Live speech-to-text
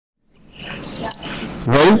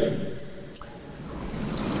Ready?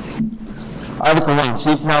 Article 1,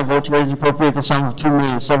 see if now vote to raise and appropriate the sum of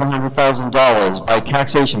 $2,700,000 by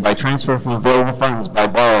taxation, by transfer from available funds, by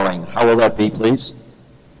borrowing. How will that be, please?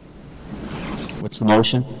 What's the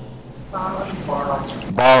motion?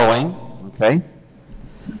 Borrowing, okay.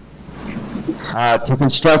 To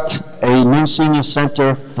construct a new senior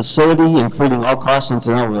center facility, including all costs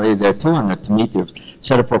incidental related thereto, and to meet the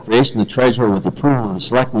said appropriation, the treasurer, with approval of the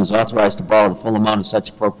selectmen, is authorized to borrow the full amount of such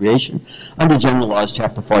appropriation under general laws,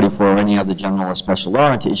 chapter 44, or any other general or special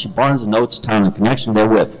law, and to issue bonds and notes, town in connection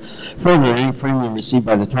therewith. Further, any premium received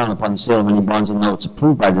by the town upon the sale of any bonds and notes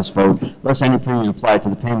approved by this vote, less any premium applied to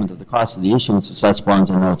the payment of the cost of the issuance of such bonds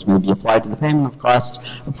and notes, may be applied to the payment of costs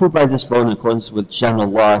approved by this vote in accordance with general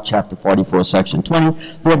law, chapter 44, section 20,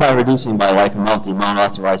 thereby reducing by like amount the amount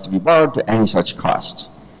authorized to be borrowed to any such costs.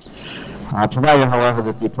 Provided, however,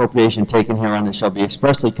 that the appropriation taken hereunder shall be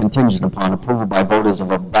expressly contingent upon approval by voters of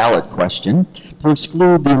a ballot question to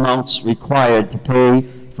exclude the amounts required to pay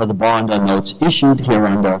for the bond or notes issued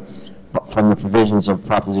hereunder from the provisions of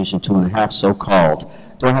Proposition 2.5, so called.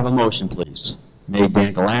 Do I have a motion, please? Made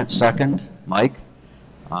Dan Gallant, second. Mike?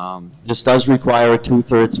 This does require a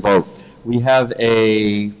 2/3 vote. We have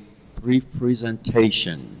a brief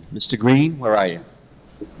presentation. Mr. Green, where are you?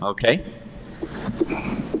 Okay.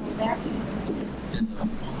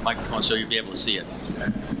 Microphone so you'll be able to see it.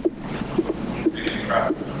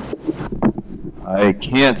 I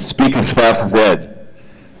can't speak as fast as Ed,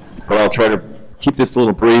 but I'll try to keep this a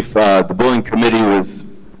little brief. The building committee was,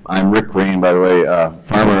 I'm Rick Green, by the way,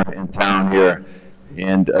 farmer in town here,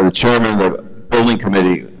 and the chairman of the building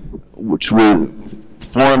committee, which we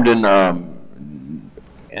formed in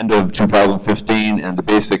end of 2015, and the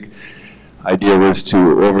basic idea was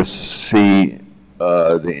to oversee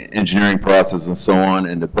the engineering process and so on,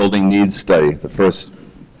 and the building needs study, the first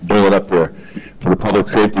build up there for the public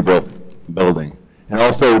safety building. And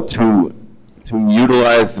also to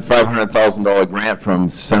utilize the $500,000 grant from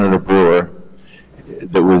Senator Brewer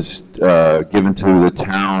that was given to the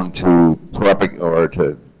town to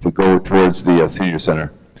go towards the senior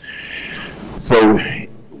center. So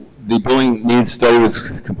the building needs study was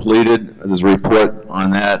completed. There's a report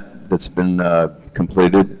on that that's been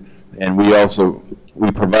completed. And we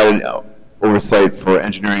provided oversight for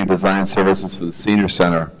engineering and design services for the senior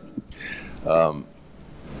center.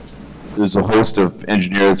 There's a host of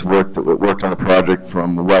engineers worked on the project,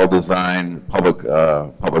 from well design, public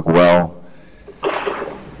well,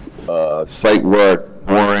 site work,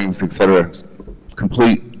 borings, etc.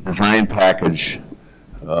 Complete design package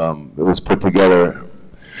that was put together.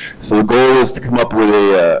 So the goal is to come up with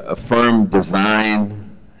a firm design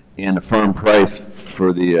and a firm price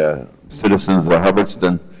for the citizens of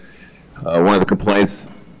Hubbardston. One of the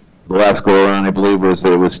complaints the last go around, I believe, was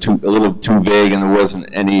that it was a little too vague, and there wasn't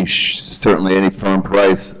certainly any firm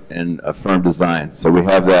price and a firm design. So we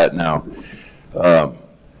have that now.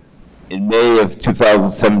 In May of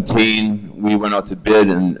 2017, we went out to bid,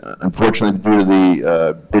 and unfortunately, due to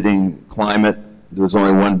the bidding climate, there was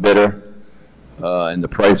only one bidder, and the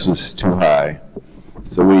price was too high.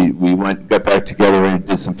 So we got back together and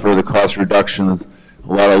did some further cost reductions,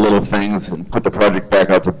 a lot of little things, and put the project back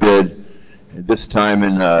out to bid. And this time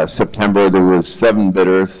in September, there was 7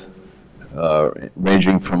 bidders,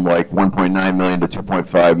 ranging from like 1.9 million to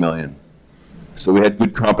 2.5 million. So we had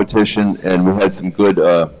good competition, and we had some good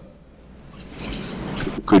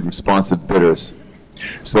responsive bidders.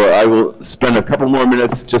 So I will spend a couple more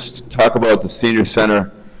minutes just to talk about the senior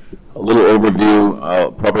center, a little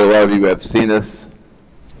overview. Probably a lot of you have seen this.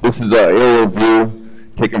 This is an aerial view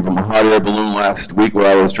taken from a hot air balloon last week where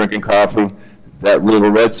I was drinking coffee. That little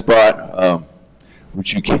red spot,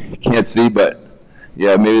 which you can't see, but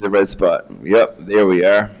yeah, maybe the red spot. Yep, there we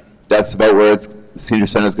are. That's about where the senior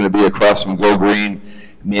center is going to be, across from Go Green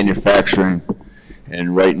Manufacturing,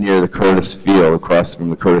 and right near the Curtis Field, across from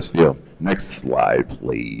the Curtis Field. Next slide,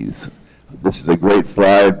 please. This is a great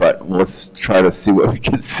slide, but let's try to see what we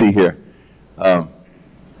can see here.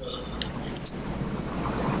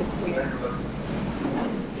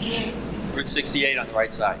 Route 68 on the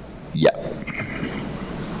right side. Yeah.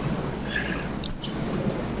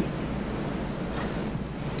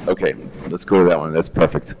 Okay, let's go to that one. That's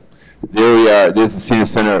perfect. There we are. There's the senior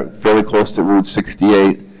center, fairly close to Route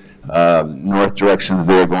 68. North direction is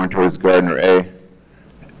there, going towards Gardner A.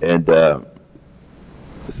 And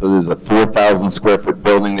so there's a 4,000 square foot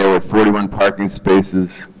building there with 41 parking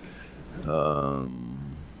spaces.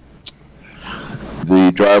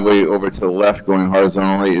 The driveway over to the left, going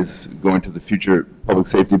horizontally, is going to the future public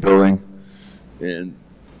safety building. And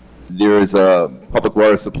there is a public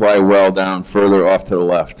water supply well down further off to the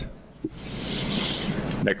left.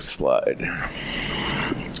 Next slide.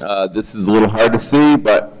 This is a little hard to see,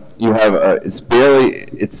 but you have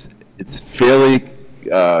it's fairly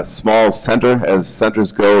small center. As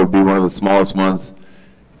centers go, it would be one of the smallest ones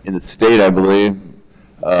in the state, I believe.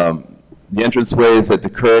 The entranceway is at the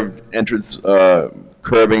curved entrance,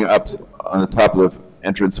 curving up on the top of the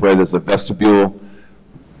entranceway. There's a vestibule.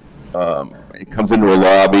 It comes into a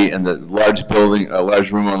lobby, and the large building, a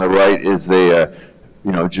large room on the right is a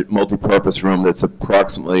multi-purpose room that's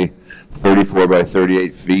approximately 34 by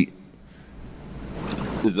 38 feet.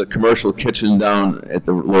 There's a commercial kitchen down at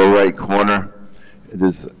the lower right corner.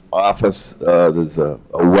 There's office. There's a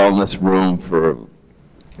wellness room for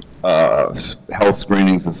health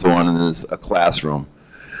screenings and so on, and there's a classroom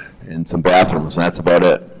and some bathrooms, and that's about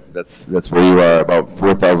it. That's where you are, about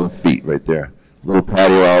 4,000 feet right there. Little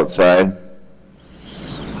patio outside.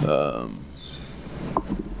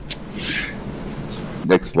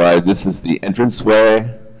 Next slide. This is the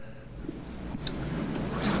entranceway.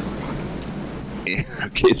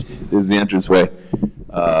 Okay, there's the entranceway.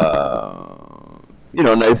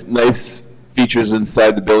 Nice features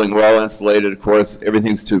inside the building, well insulated, of course.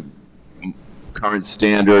 Everything's to current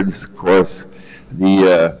standards, of course.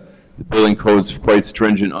 The building code is quite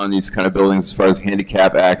stringent on these kind of buildings as far as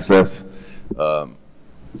handicap access,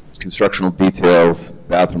 constructional details,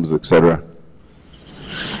 bathrooms, etc.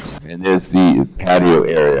 And there's the patio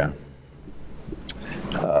area.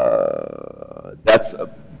 That's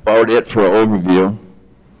about it for an overview.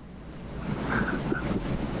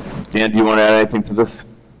 Dan, do you want to add anything to this?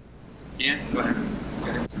 Dan, go ahead.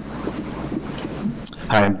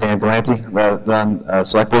 Hi, I'm Dan Galanti, the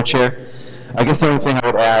Select Board Chair. I guess the only thing I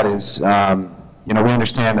would add is, we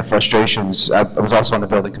understand the frustrations. I was also on the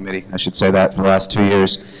building committee, I should say that, for the last 2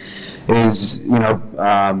 years, is,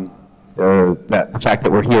 the fact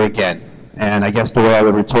that we're here again. And I guess the way I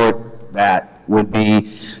would retort that would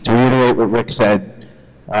be to reiterate what Rick said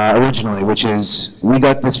originally, which is we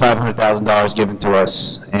got this $500,000 given to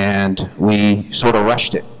us, and we sort of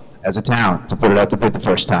rushed it as a town to put it out to bid the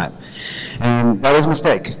first time. And that was a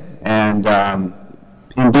mistake. And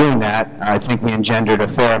in doing that, I think we engendered a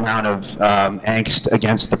fair amount of angst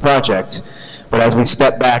against the project. But as we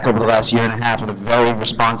stepped back over the last year and a half with a very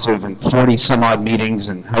responsive and 40 some odd meetings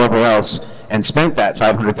and however else, and spent that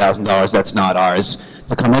 $500,000 that's not ours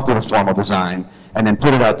to come up with a formal design, and then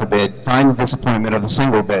put it out to bid, find the disappointment of a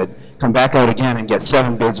single bid, come back out again and get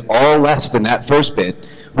 7 bids, all less than that first bid,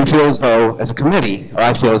 we feel as though, as a committee, or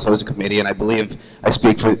I feel as though as a committee, and I believe I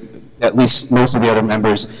speak for at least most of the other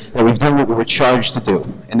members, that we've done what we were charged to do.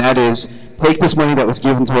 And that is, take this money that was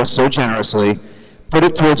given to us so generously, put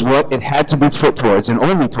it towards what it had to be put towards, and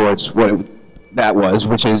only towards what that was,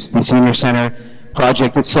 which is the senior center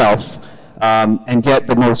project itself, and get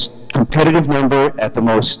the most competitive number at the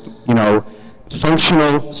most,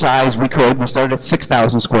 functional size we could. We started at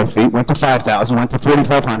 6,000 square feet, went to 5,000, went to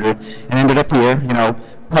 4,500, and ended up here,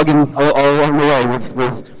 plugging all along the way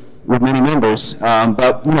with many members.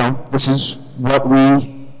 But, this is what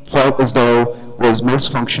we felt as though was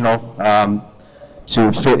most functional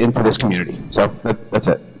to fit into this community. So that's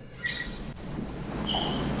it.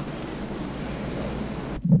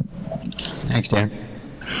 Thanks, Dan.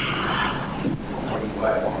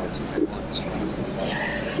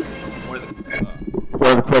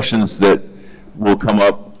 One of the questions that will come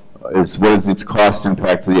up is what is the cost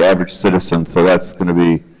impact to the average citizen? So that's going to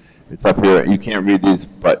be, it's up here. You can't read these,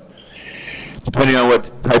 but depending on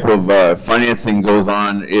what type of financing goes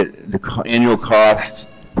on, the annual cost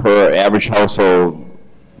per average household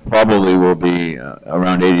probably will be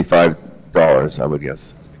around $85, I would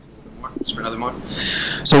guess. Just for another one.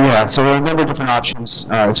 So yeah, so there are a number of different options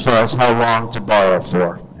as far as how long to borrow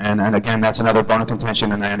for. And again, that's another bone of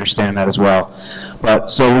contention, and I understand that as well. But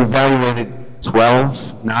so we evaluated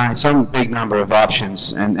 12, 9, some big number of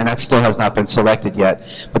options, and that still has not been selected yet.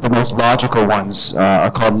 But the most logical ones are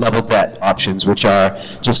called level debt options, which are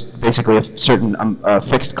just basically a certain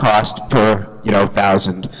fixed cost per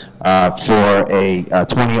thousand for a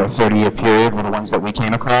 20 or 30 year period were the ones that we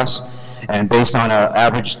came across. And based on an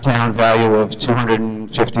average town value of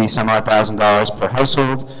 $250 some odd thousand per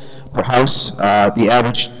household, per house, the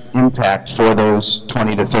average impact for those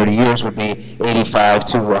 20 to 30 years would be 85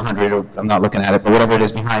 to 100, or I'm not looking at it, but whatever it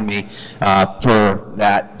is behind me, per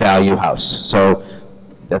that value house. So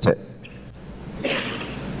that's it.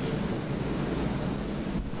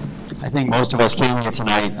 I think most of us came here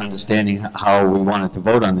tonight understanding how we wanted to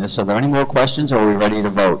vote on this. Are there any more questions, or are we ready to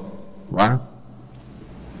vote? Laura?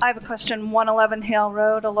 I have a question. 111 Hale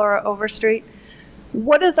Road, Elora Overstreet.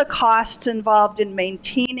 What are the costs involved in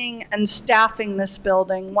maintaining and staffing this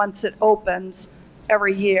building once it opens?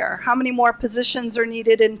 every year? How many more positions are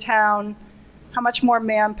needed in town? How much more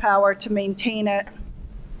manpower to maintain it?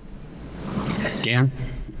 Dan?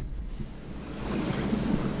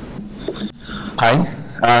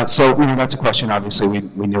 Hi. So, that's a question obviously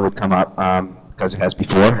we knew would come up because it has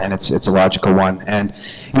before, and it's a logical one. And,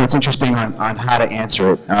 it's interesting on how to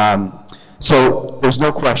answer it. So there's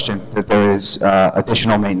no question that there is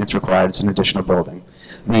additional maintenance required. It's an additional building.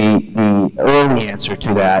 The early answer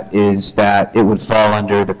to that is that it would fall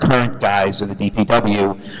under the current guise of the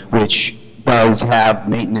DPW, which does have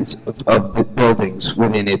maintenance of the buildings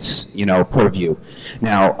within its, purview.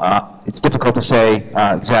 Now, it's difficult to say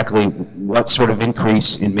exactly what sort of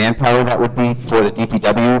increase in manpower that would be for the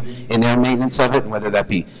DPW in their maintenance of it, whether that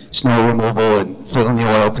be snow removal and filling the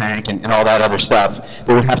oil tank and all that other stuff.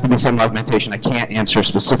 There would have to be some augmentation. I can't answer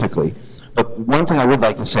specifically. But one thing I would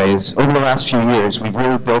like to say is, over the last few years, we've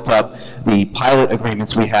really built up the pilot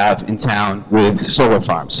agreements we have in town with solar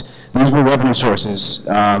farms. These were revenue sources,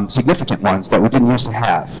 significant ones that we didn't used to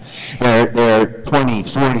have. They're $20,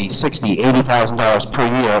 $40, $60, $80,000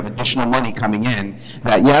 per year of additional money coming in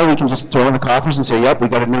that, yeah, we can just throw in the coffers and say, yep, we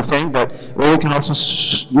got a new thing, but or we can also,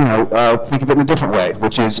 think of it in a different way,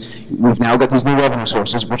 which is we've now got these new revenue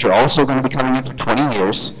sources, which are also going to be coming in for 20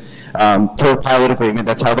 years. Per pilot agreement,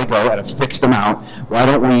 that's how they go, at a fixed amount. Why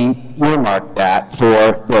don't we earmark that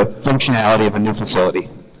for the functionality of a new facility?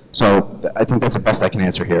 So I think that's the best I can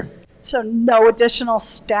answer here. So no additional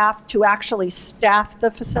staff to actually staff the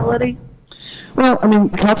facility? Well,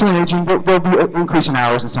 the Council on Aging, there'll be an increase in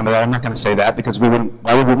hours and some of that. I'm not going to say that because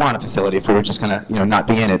why would we want a facility if we were just going to, not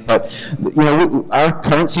be in it? But, our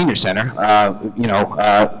current senior center,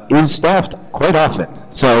 is staffed quite often.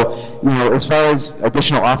 So, as far as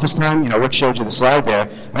additional office time, Rick showed you the slide there.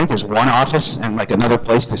 I think there's one office and like another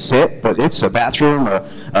place to sit, but it's a bathroom,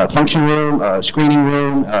 a function room, a screening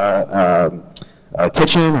room, a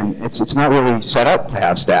kitchen, and it's not really set up to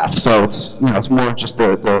have staff. So it's it's more just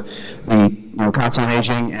the Council on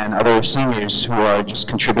Aging and other seniors who are just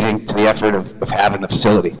contributing to the effort of having the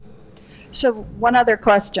facility. So one other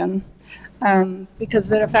question,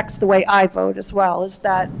 because it affects the way I vote as well, is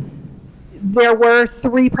that there were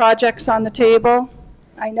 3 projects on the table.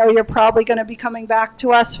 I know you're probably going to be coming back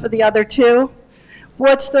to us for the other 2.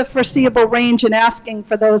 What's the foreseeable range in asking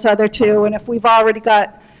for those other 2? And if we've already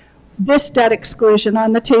got this debt exclusion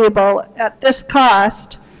on the table at this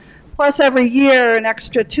cost, plus every year an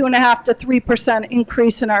extra 2.5% to 3%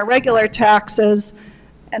 increase in our regular taxes,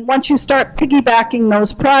 and once you start piggybacking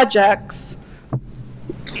those projects,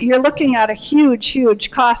 you're looking at a huge, huge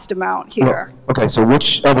cost amount here. Well, okay, so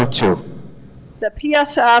which other 2? The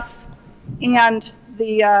PSF and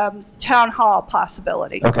the town hall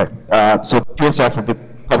possibility. Okay, so PSF would be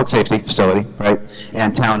public safety facility, right,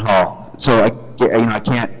 and town hall. So I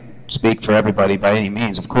can't speak for everybody by any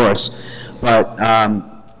means, of course, but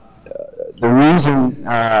the reason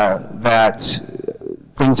that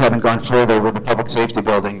things haven't gone further with the public safety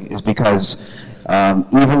building is because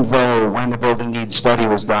even though when the building needs study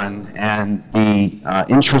was done and the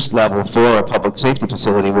interest level for a public safety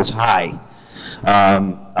facility was high,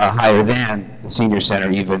 higher than the senior center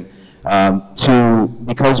even,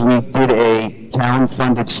 because we did a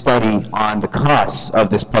town-funded study on the costs of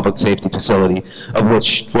this public safety facility, of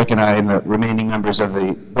which Rick and I and the remaining members of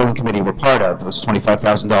the building committee were part of. It was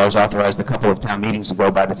 $25,000 authorized a couple of town meetings ago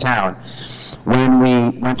by the town. When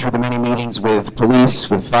we went through the many meetings with police,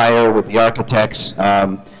 with fire, with the architects,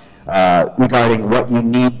 regarding what you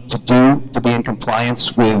need to do to be in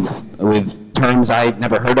compliance with terms I'd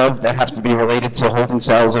never heard of that have to be related to holding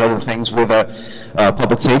cells and other things with a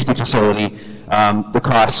public safety facility, the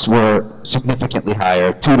costs were significantly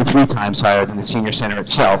higher, 2 to 3 times higher than the senior center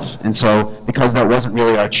itself. And so because that wasn't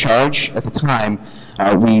really our charge at the time,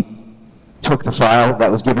 we took the file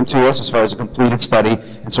that was given to us as far as a completed study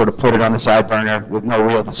and sort of put it on the side burner with no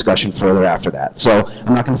real discussion further after that. So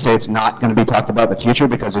I'm not going to say it's not going to be talked about in the future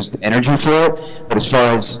because there's energy for it, but as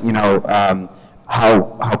far as,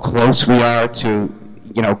 how close we are to,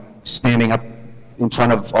 standing up in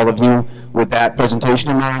front of all of you with that presentation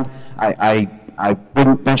in mind, I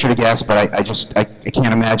wouldn't venture to guess, but I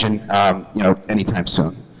can't imagine, anytime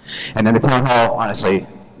soon. And then the town hall, honestly,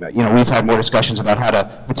 we've had more discussions about how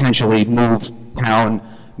to potentially move town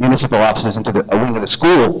municipal offices into a wing of the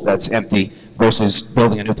school that's empty versus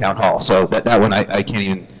building a new town hall. So that one I can't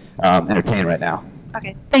even entertain right now.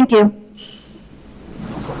 Okay, thank you.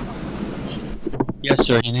 Yes,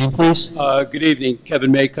 sir. Your name, please? Good evening.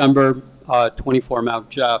 Kevin Maycumber, 24 Mount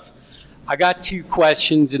Jeff. I got 2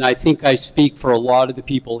 questions, and I think I speak for a lot of the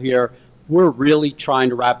people here. We're really trying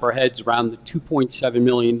to wrap our heads around the $2.7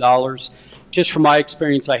 million. just from my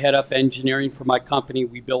experience, I head up engineering for my company.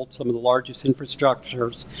 We built some of the largest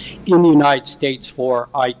infrastructures in the United States for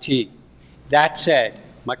IT. That said,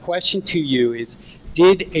 my question to you is,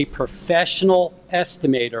 did a professional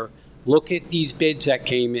estimator look at these bids that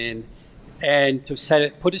came in and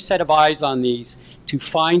to put a set of eyes on these to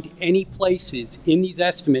find any places in these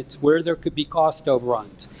estimates where there could be cost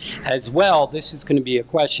overruns? As well, this is going to be a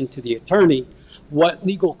question to the attorney, what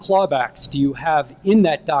legal clawbacks do you have in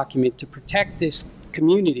that document to protect this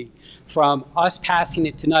community from us passing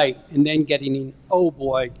it tonight and then getting in, oh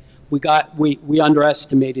boy, we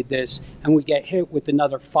underestimated this, and we get hit with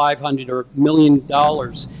another $500 or $1 million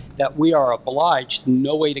that we are obliged,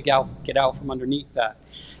 no way to get out from underneath that.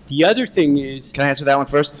 The other thing is... Can I answer that one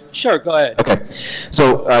first? Sure, go ahead. Okay.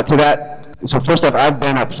 So to that, so first off, I've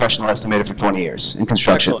been a professional estimator for 20 years in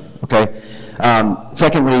construction. Excellent. Okay.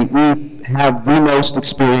 Secondly, we have the most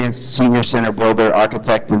experienced senior center builder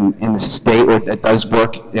architect in the state that does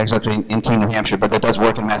work, actually in King, New Hampshire, but that does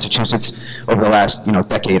work in Massachusetts over the last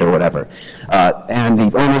decade or whatever. And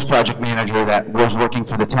the owner's project manager that was working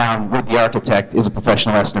for the town with the architect is a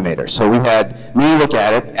professional estimator. So we had me look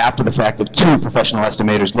at it after the fact of 2 professional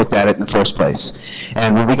estimators looked at it in the first place.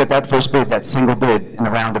 And when we got that first bid, that single bid in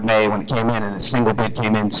the round of May when it came in, and the single bid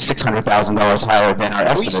came in $600,000 higher than our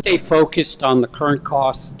estimates. We stay focused on the current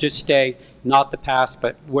costs, just stay not the past,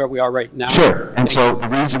 but where we are right now. Sure, and so the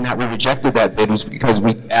reason that we rejected that bid was because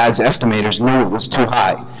we, as estimators, knew it was too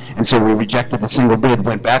high. And so we rejected the single bid,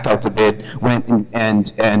 went back out to bid, went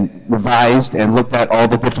and revised and looked at all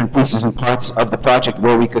the different pieces and parts of the project,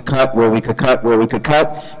 where we could cut, where we could cut, where we could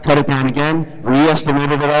cut it down again,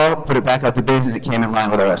 re-estimated it all, put it back out to bid, and it came in line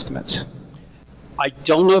with our estimates. I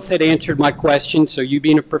don't know if that answered my question, so you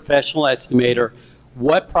being a professional estimator,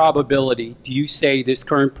 what probability do you say this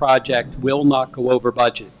current project will not go over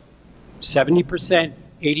budget? 70%,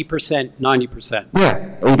 80%, 90%?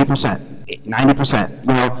 Yeah, 80%,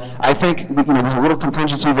 90%. I think there's a little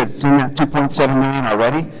contingency that's in that 2.7 million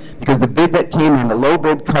already, because the bid that came in, the low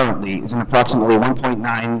bid currently, is in approximately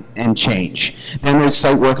 1.9 and change. Then there's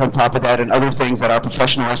site work on top of that and other things that our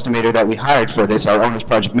professional estimator that we hired for this, our owner's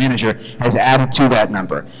project manager, has added to that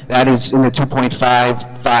number. That is in the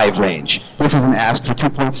 2.55 range. This is an ask for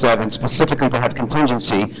 2.7 specifically to have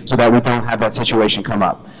contingency so that we don't have that situation come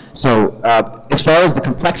up. So as far as the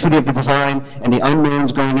complexity of the design and the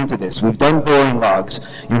unknowns going into this, we've done boring logs.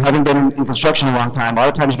 You haven't been in construction a long time. A lot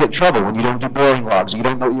of times you get in trouble when you don't do boring logs. You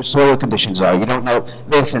don't know what your soil conditions are. You don't know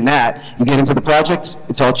this and that. You get into the project,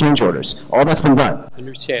 it's all change orders. All that's been done.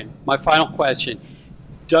 Understand. My final question.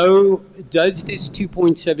 Does this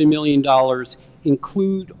 $2.7 million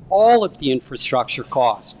include all of the infrastructure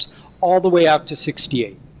costs, all the way out to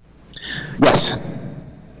 68? Yes.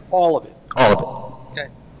 All of it? All of it. Okay.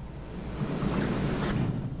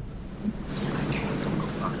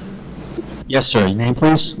 Yes, sir. Your name,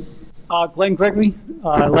 please? Glenn Gregory,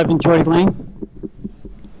 11 Joy Lane.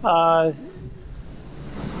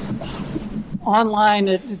 Online,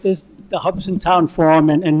 there's the Hubbardston Town Forum,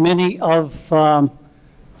 and many of the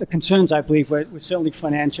concerns, I believe, were certainly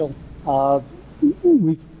financial.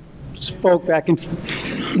 We spoke back in,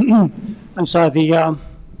 I'm sorry,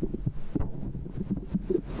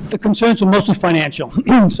 the concerns were mostly financial.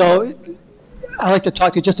 So I'd like to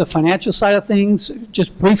talk to you just the financial side of things,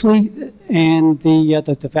 just briefly, and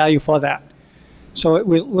the value for that. So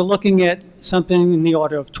we're looking at something in the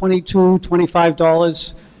order of $22,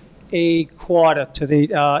 $25 a quarter to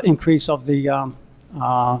the increase of the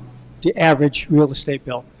average real estate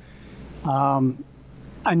bill.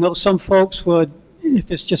 I know some folks would,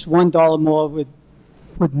 if it's just $1 more,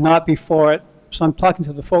 would not be for it. So I'm talking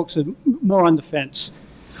to the folks that are more on the fence.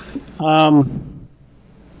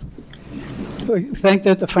 Thank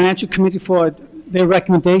the financial committee for their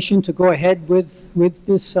recommendation to go ahead with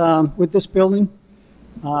this building,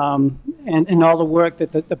 and all the work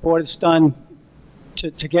that the board has done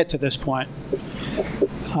to get to this point.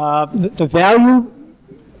 The value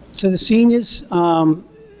to the seniors,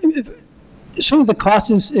 some of the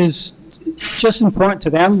cost is just important to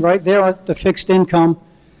them, right? They're at the fixed income.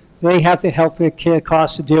 They have the health care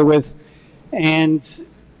costs to deal with, and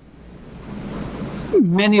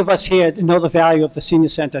many of us here know the value of the senior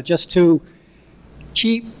center, just to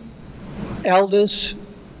keep elders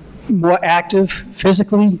more active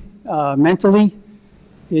physically, mentally.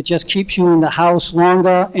 It just keeps you in the house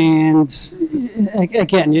longer, and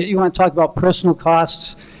again, you want to talk about personal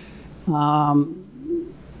costs.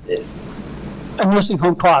 A nursing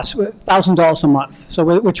home costs $1,000 a month. So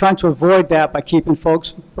we're trying to avoid that by keeping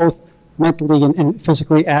folks both mentally and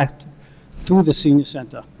physically active through the senior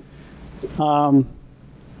center.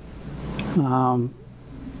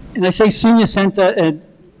 and I say senior center, and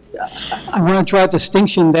I want to draw a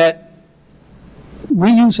distinction that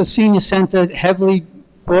we use a senior center heavily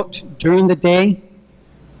booked during the day,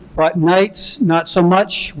 but nights, not so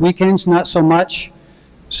much, weekends, not so much.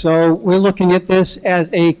 So we're looking at this as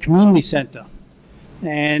a community center.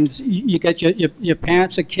 And you get your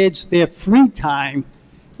parents and kids, their free time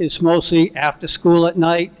is mostly after school at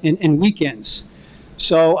night and weekends.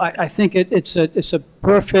 So I think it's a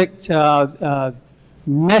perfect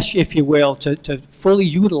mesh, if you will, to fully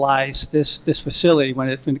utilize this facility when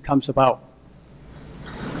it comes about.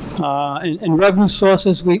 And revenue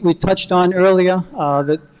sources we touched on earlier,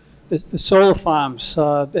 the solar farms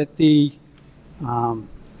at the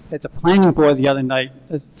planning board the other night.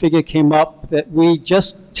 A figure came up that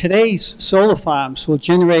today's solar farms will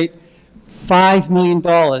generate $5 million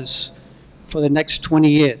for the next 20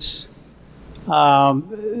 years.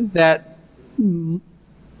 That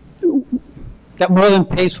more than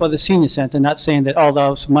pays for the senior center. Not saying that all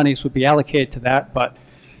those monies would be allocated to that, but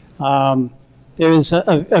there is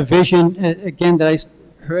a vision, again, that I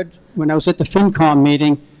heard when I was at the FinCom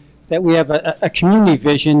meeting, that we have a community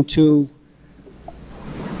vision to,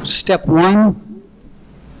 step one,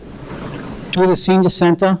 do the senior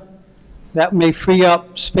center. That may free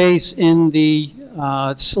up space in the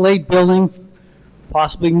Slade building,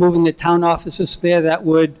 possibly moving the town offices there. That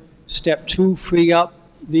would, step two, free up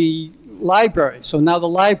the library. So now the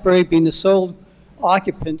library, being the sole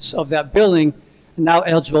occupants of that building, are now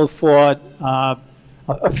eligible for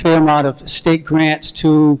a fair amount of state grants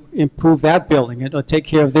to improve that building or take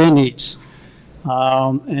care of their needs.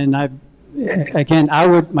 And I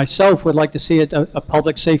myself would like to see a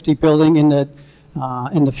public safety building in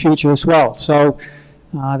the future as well. So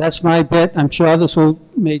that's my bit. I'm sure others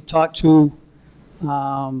may talk to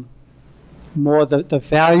more the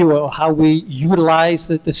value or how we utilize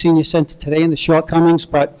the senior center today and the shortcomings,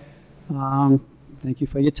 but thank you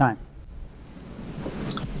for your time.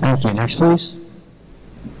 Thank you. Next, please.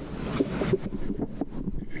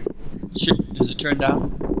 Does it turn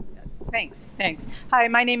down? Thanks. Hi,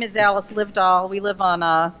 my name is Alice Livedall. We live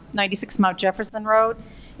on 96 Mount Jefferson Road,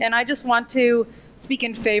 and I just want to speak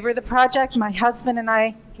in favor of the project. My husband and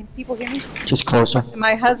I, can people hear me? Just closer.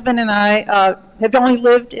 My husband and I have only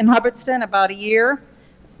lived in Hubbardston about a year.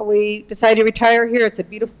 We decided to retire here. It's a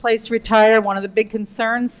beautiful place to retire. One of the big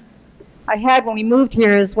concerns I had when we moved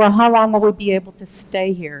here is, well, how long will we be able to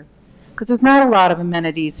stay here? Because there's not a lot of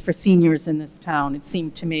amenities for seniors in this town, it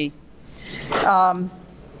seemed to me.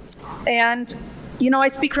 And, you know, I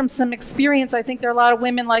speak from some experience. I think there are a lot of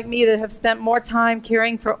women like me that have spent more time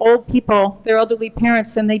caring for old people, their elderly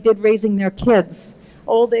parents, than they did raising their kids.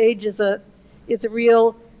 Old age is a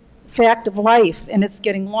real fact of life, and it's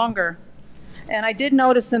getting longer. And I did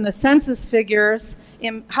notice in the census figures,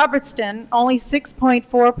 in Hubbardston, only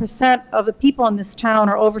 6.4% of the people in this town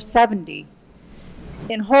are over 70.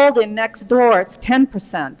 In Holden, next door, it's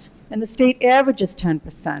 10%, and the state average is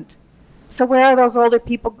 10%. So where are those older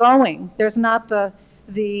people going? There's not the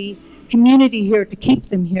community here to keep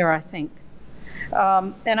them here, I think.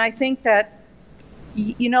 And I think that,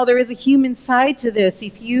 you know, there is a human side to this.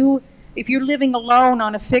 If you're living alone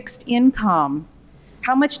on a fixed income,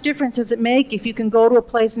 how much difference does it make if you can go to a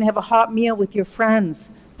place and have a hot meal with your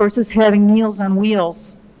friends versus having Meals on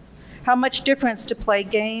Wheels? How much difference to play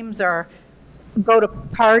games or go to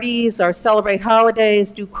parties or celebrate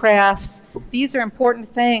holidays, do crafts? These are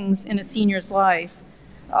important things in a senior's life.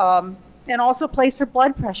 And also a place for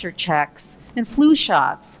blood pressure checks and flu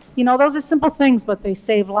shots. You know, those are simple things, but they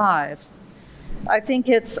save lives. I think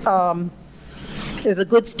there's a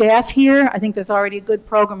good staff here. I think there's already a good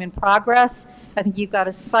program in progress. I think you've got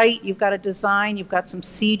a site, you've got a design, you've got some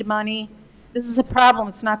seed money. This is a problem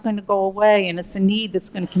that's not going to go away, and it's a need that's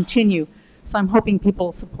going to continue. So I'm hoping people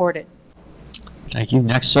will support it. Thank you.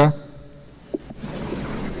 Next, sir.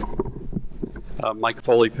 Mike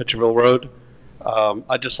Foley, Pitcherville Road.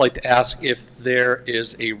 I'd just like to ask if there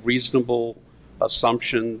is a reasonable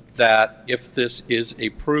assumption that if this is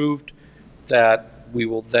approved, that we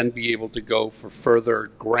will then be able to go for further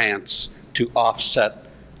grants to offset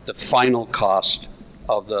the final cost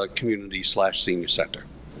of the community/senior center.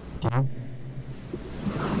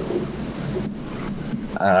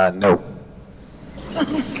 No.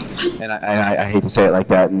 And I hate to say it like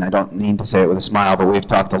that, and I don't mean to say it with a smile, but we've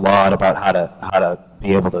talked a lot about how to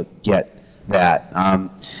be able to get that.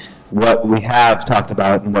 What we have talked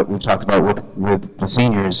about, and what we've talked about with the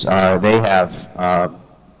seniors, they have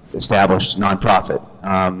established nonprofit,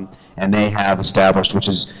 and they have established, which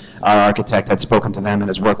is our architect had spoken to them and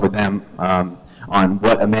has worked with them on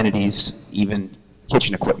what amenities, even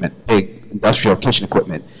kitchen equipment, big industrial kitchen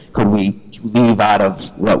equipment, could we leave out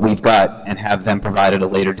of what we've got and have them provide at a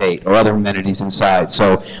later date, or other amenities inside?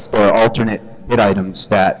 So there are alternate bid items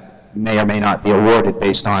that may or may not be awarded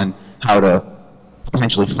based on how to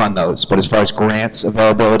potentially fund those. But as far as grants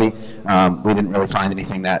availability, we didn't really find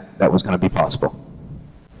anything that was going to be possible.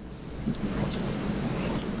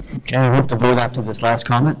 Okay, I hope to vote after this last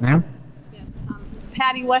comment, ma'am. Yes,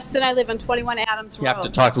 Patty Weston, I live on 21 Adams Road. You have to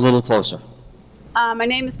talk a little closer. My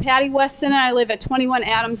name is Patty Weston, and I live at 21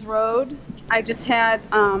 Adams Road. I just had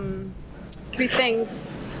 3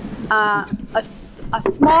 things. A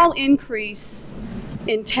small increase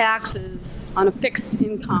in taxes on a fixed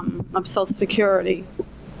income of Social Security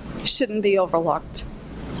shouldn't be overlooked.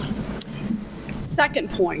 Second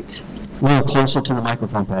point. A little closer to the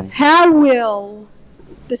microphone, Patty. How will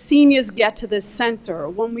the seniors get to this center?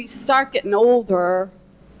 When we start getting older,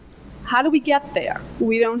 how do we get there?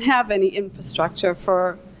 We don't have any infrastructure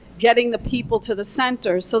for getting the people to the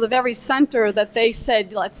center. So the very center that they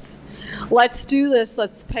said, let's do this,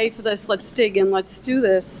 let's pay for this, let's dig in, let's do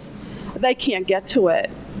this, they can't get to it.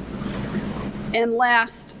 And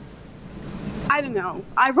last, I don't know,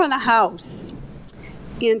 I run a house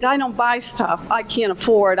and I don't buy stuff I can't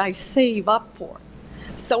afford, I save up for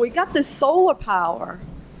it. So we got this solar power.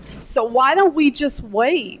 So why don't we just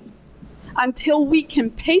wait until we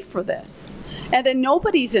can pay for this? And then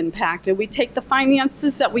nobody's impacted. We take the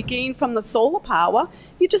finances that we gain from the solar power,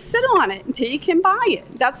 you just sit on it until you can buy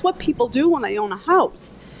it. That's what people do when they own a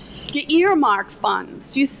house. You earmark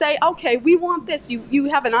funds. You say, okay, we want this. You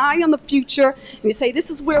have an eye on the future, and you say, this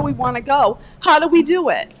is where we want to go. How do we do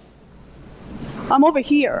it? I'm over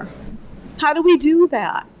here. How do we do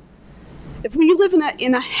that? If we live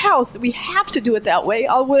in a house, we have to do it that way,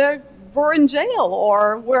 or we're in jail,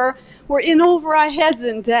 or we're in over our heads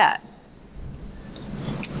in debt.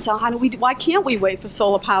 So why can't we wait for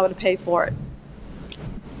solar power to pay for it?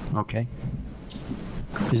 Okay.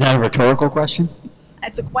 Is that a rhetorical question?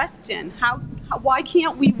 It's a question. Why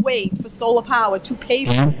can't we wait for solar power to pay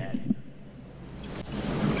for it?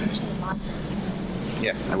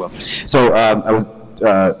 Yeah, I will. So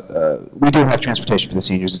we do have transportation for the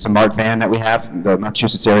seniors. It's a MART van that we have, the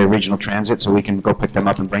Massachusetts Area Regional Transit, so we can go pick them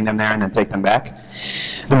up and bring them there and then take them back.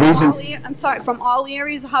 The reason... I'm sorry, from all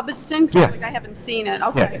areas of Hubbardston? Yeah. Like I haven't seen it.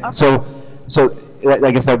 Okay. Yeah. Okay. So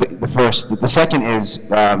I guess that would be the first. The second is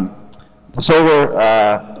the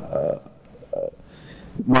solar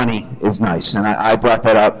money is nice, and I brought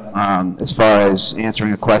that up as far as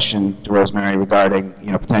answering a question to Rosemary regarding,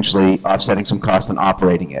 potentially offsetting some costs and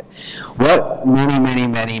operating it. What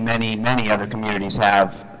many other communities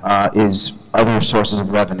have is other sources of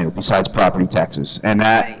revenue besides property taxes, and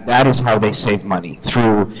that is how they save money,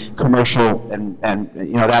 through commercial and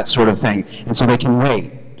that sort of thing, and so they can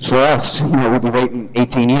wait. For us, we'll be waiting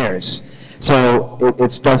 18 years. So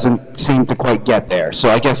it doesn't seem to quite get there. So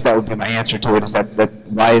I guess that would be my answer to it, is that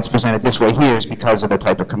why it's presented this way here is because of the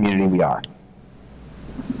type of community we are.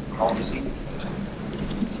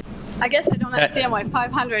 I guess I don't understand why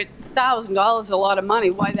 $500,000 is a lot of money,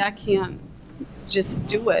 why that can't just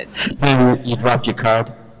do it. You dropped your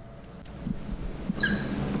card.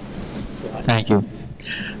 Thank you.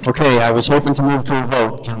 Okay, I was hoping to move to a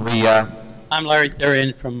vote. Can we... I'm Larry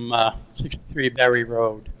Durian from 63 Berry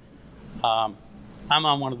Road. I'm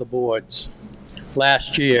on one of the boards.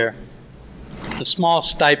 Last year, the small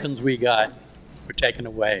stipends we got were taken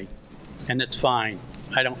away, and it's fine.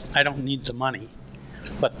 I don't need the money.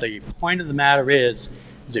 But the point of the matter is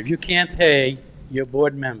if you can't pay your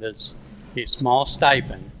board members a small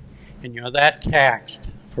stipend, and you're that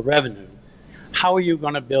taxed for revenue, how are you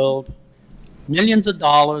going to build millions of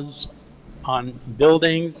dollars on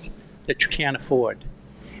buildings that you can't afford?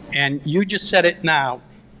 And you just said it now.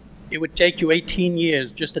 It would take you 18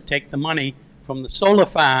 years just to take the money from the solar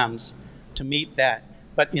farms to meet that.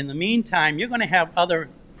 But in the meantime, you're going to have other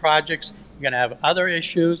projects, you're going to have other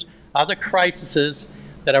issues, other crises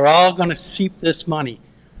that are all going to seep this money.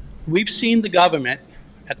 We've seen the government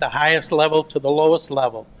at the highest level to the lowest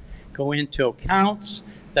level go into accounts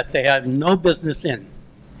that they have no business in.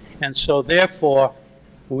 And so therefore,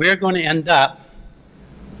 we're going to end up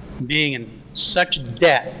being in such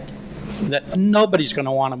debt that nobody's going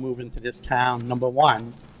to want to move into this town, number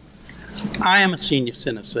one. I am a senior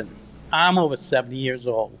citizen. I'm over 70 years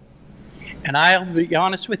old. And I'll be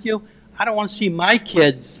honest with you, I don't want to see my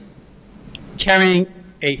kids carrying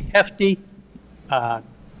a hefty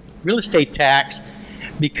real estate tax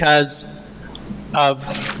because of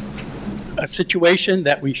a situation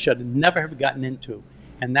that we should never have gotten into.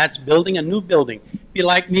 And that's building a new building. Be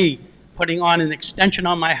like me putting on an extension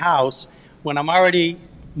on my house when I'm already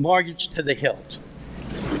mortgaged to the hilt.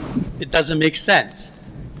 It doesn't make sense.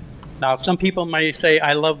 Now, some people may say,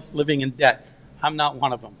 I love living in debt. I'm not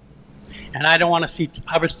one of them. And I don't want to see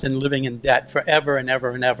Hubbardston living in debt forever and ever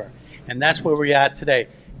and ever. And that's where we're at today.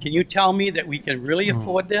 Can you tell me that we can really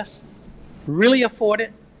afford this? Really afford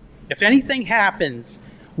it? If anything happens,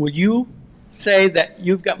 will you say that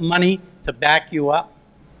you've got money to back you up?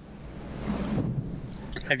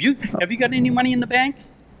 Have you got any money in the bank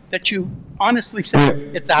that you honestly say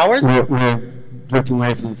it's ours? We're drifting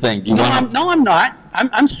away from the thing. Do you want No, I'm not.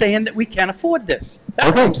 I'm saying that we can't afford this.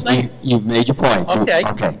 That's what I'm saying. Okay, you've made your point. Okay.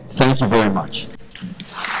 Okay, thank you very much.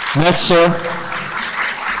 Next, sir.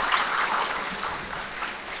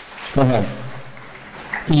 Go ahead.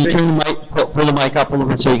 Can you turn the mic, pull the mic up a little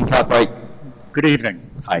bit so you can cut right? Good evening.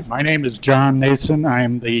 Hi. My name is John Nason. I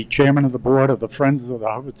am the chairman of the board of the Friends of the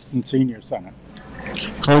Hubbardston Senior Center.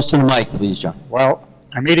 Close to the mic, please, John. Well,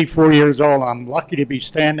 I'm 84 years old. I'm lucky to be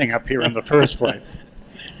standing up here in the first place.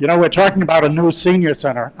 You know, we're talking about a new senior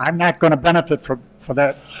center. I'm not going to benefit from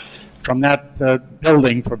that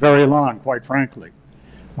building for very long, quite frankly.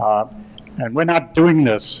 And we're not doing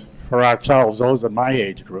this for ourselves, those in my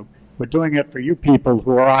age group. We're doing it for you people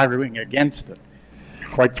who are arguing against it,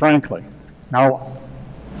 quite frankly. Now,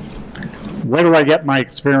 where do I get my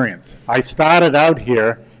experience? I started out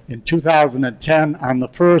here in 2010 on the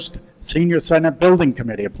first Senior Center Building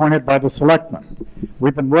Committee appointed by the selectmen.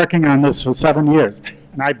 We've been working on this for 7 years,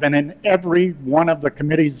 and I've been in every one of the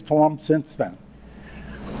committees formed since then.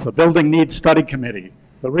 The Building Needs Study Committee,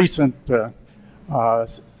 the recent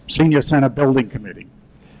Senior Center Building Committee.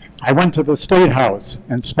 I went to the State House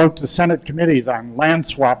and spoke to Senate committees on land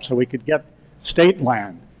swap so we could get state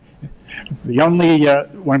land. The only,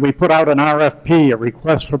 when we put out an RFP, a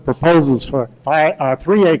request for proposals for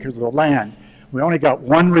 3 acres of land, we only got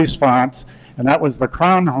one response, and that was the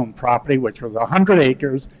Crown Home property, which was 100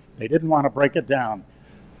 acres. They didn't want to break it down.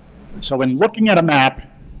 So in looking at a map,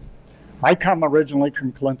 I come originally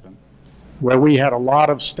from Clinton, where we had a lot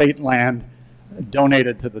of state land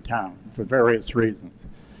donated to the town for various reasons.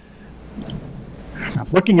 Now,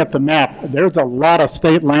 looking at the map, there's a lot of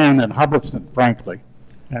state land in Hubbardston, frankly.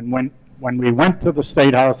 And when we went to the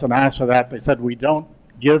State House and asked for that, they said we don't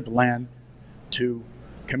give land to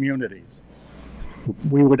communities.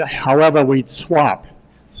 We would, however, we'd swap.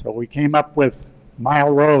 So we came up with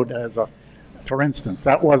Mile Road as a, for instance.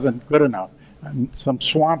 That wasn't good enough. And some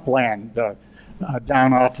swampland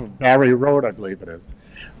down off of Barry Road, I believe it is.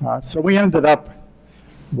 So we ended up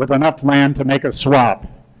with enough land to make a swap.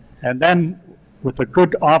 And then, with the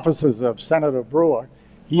good offices of Senator Brewer,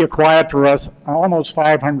 he acquired for us almost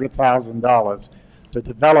 $500,000 to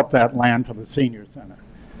develop that land for the senior center.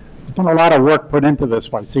 There's been a lot of work put into this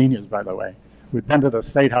by seniors, by the way. We've been to the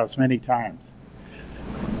State House many times.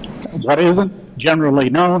 What isn't generally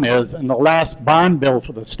known is, in the last bond bill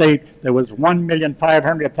for the state, there was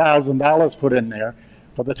 $1,500,000 put in there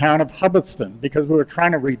for the town of Hubbardston because we were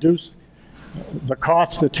trying to reduce the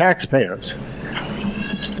cost to taxpayers.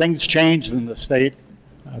 Things changed in the state.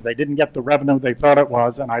 They didn't get the revenue they thought it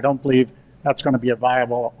was, and I don't believe that's going to be a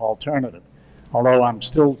viable alternative. Although I'm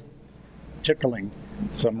still tickling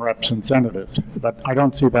some reps and senators, but I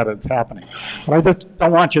don't see that as happening. But I just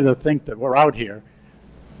don't want you to think that we're out here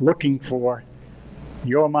looking for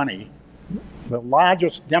your money. The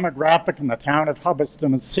largest demographic in the town of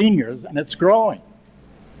Hubbardston is seniors, and it's growing.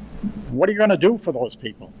 What are you going to do for those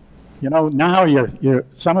people? You know, now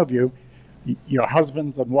some of you, your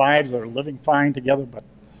husbands and wives are living fine together, but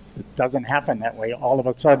it doesn't happen that way. All of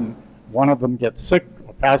a sudden, one of them gets sick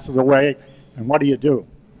or passes away, and what do?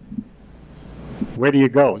 Where do you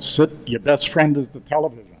go? Your best friend is the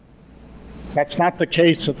television. That's not the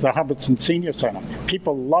case at the Hubbardston Senior Center.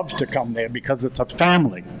 People love to come there because it's a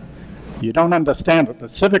family. You don't understand that the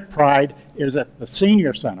civic pride is at the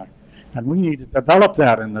senior center, and we need to develop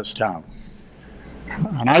that in this town.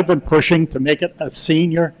 And I've been pushing to make it a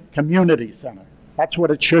senior community center. That's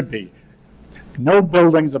what it should be. No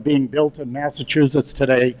buildings are being built in Massachusetts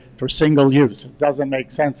today for single use. It doesn't make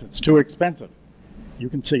sense. It's too expensive. You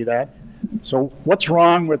can see that. So what's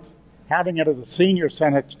wrong with having it as a senior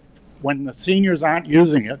center when the seniors aren't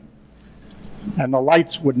using it and the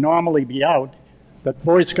lights would normally be out, that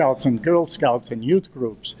Boy Scouts and Girl Scouts and youth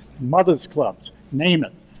groups, mothers clubs, name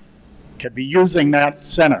it, could be using that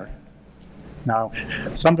center. Now,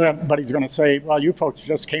 somebody's going to say, well, you folks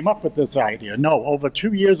just came up with this idea. No, over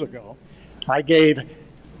 2 years ago, I gave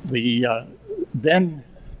the then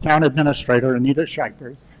town administrator, Anita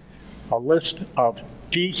Shipers, a list of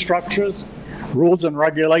fee structures, rules and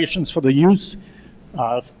regulations for the use,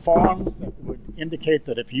 forms that would indicate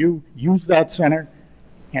that if you use that center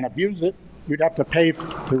and abuse it, you'd have to pay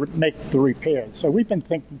to make the repairs. So we've been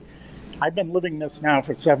thinking, I've been living this now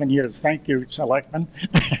for 7 years. Thank you, Selectman.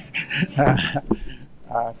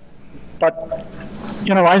 But,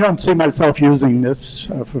 you know, I don't see myself using this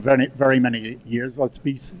for very many years. Let's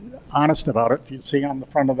be honest about it. If you see on the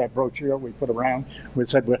front of that brochure we put around, we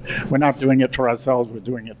said we're not doing it for ourselves, we're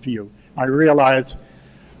doing it for you. I realize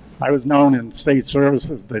I was known in state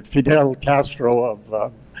services, the Fidel Castro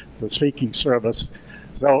of the speaking service.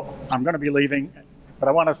 So I'm going to be leaving, but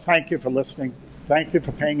I want to thank you for listening. Thank you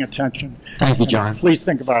for paying attention. Thank you, John. And please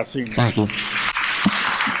think of our seniors. Thank you.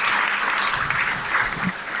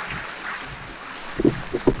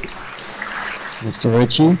 Mr.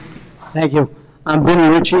 Ritchie? Thank you. I'm Vinnie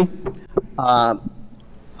Ritchie.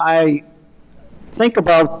 I think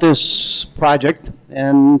about this project,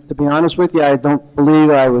 and to be honest with you, I don't believe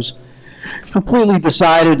I was completely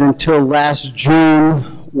decided until last June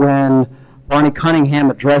when Bonnie Cunningham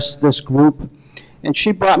addressed this group. And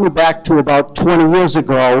she brought me back to about 20 years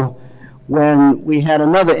ago when we had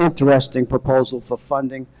another interesting proposal for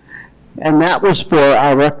funding, and that was for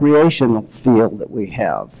our recreational field that we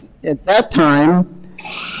have. At that time,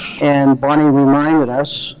 and Bonnie reminded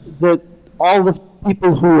us that all the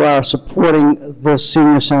people who are supporting the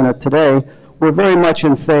senior center today were very much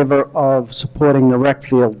in favor of supporting the rec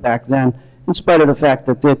field back then, in spite of the fact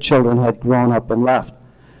that their children had grown up and left.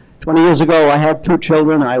 20 years ago, I had 2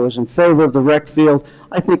 children. I was in favor of the rec field.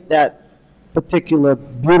 I think that particular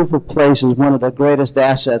beautiful place is one of the greatest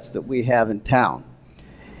assets that we have in town.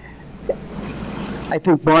 I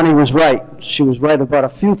think Bonnie was right. She was right about a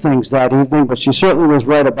few things that evening, but she certainly was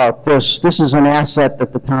right about this. This is an asset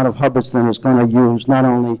that the town of Hubbardston is going to use, not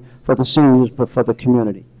only for the seniors, but for the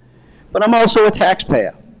community. But I'm also a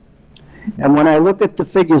taxpayer. And when I look at the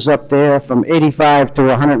figures up there from $85 to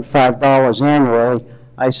 $105 annually,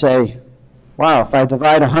 I say, wow, if I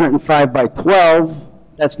divide 105 by 12,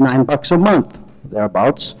 that's $9 a month,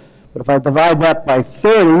 thereabouts. But if I divide that by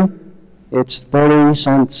 30, it's 30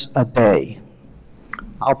 cents a day.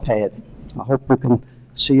 I'll pay it. I hope you can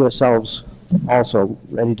see yourselves also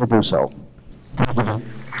ready to do so.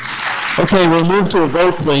 Okay, we'll move to a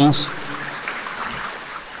vote, please.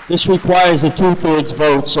 This requires a 2/3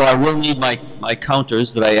 vote, so I will need my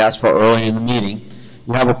counters that I asked for early in the meeting.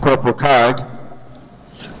 You have a purple card.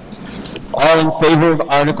 All in favor of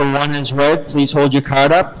Article 1 as read, please hold your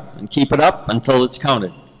card up and keep it up until it's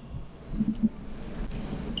counted.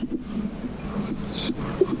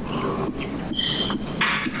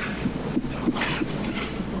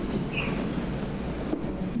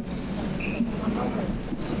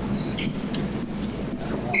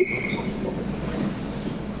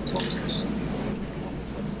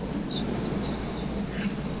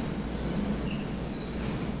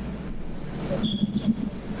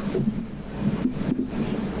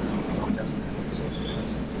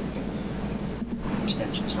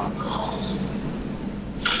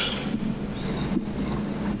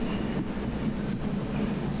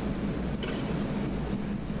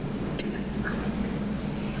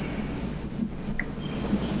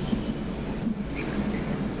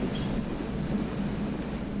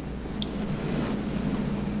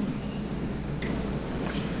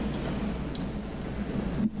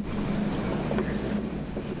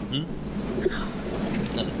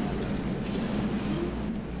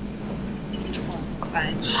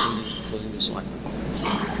 Including the selectmen.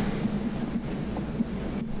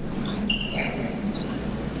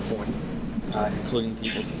 Including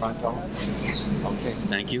people at the front door? Okay,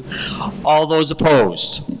 thank you. All those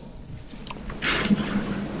opposed?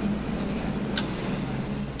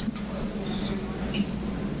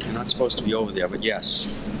 You're not supposed to be over there, but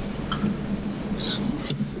yes.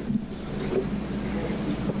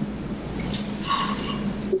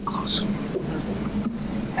 Close.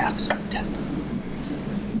 Passes by 10.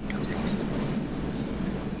 That's possible.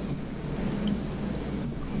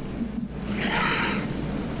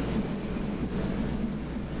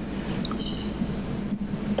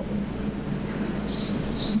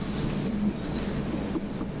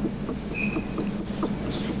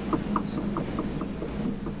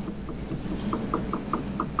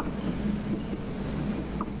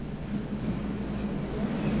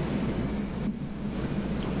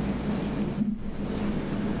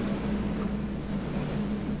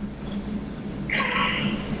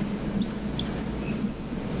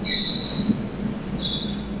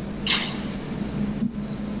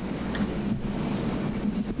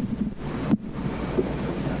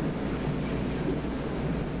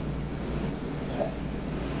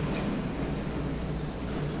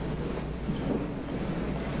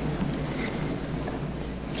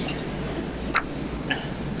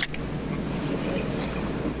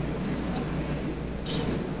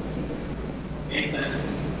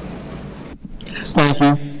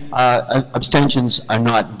 Abstentions are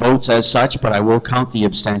not votes as such, but I will count the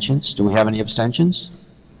abstentions. Do we have any abstentions?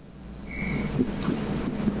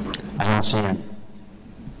 I don't see any.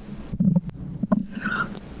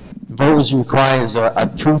 The vote is requires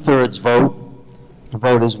a 2/3 vote. The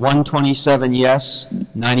vote is 127 yes,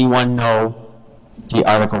 91 no. The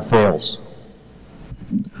article fails.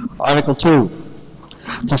 Article 2,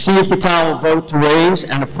 to see if the town will vote to raise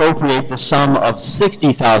and appropriate the sum of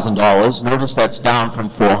 $60,000, notice that's down from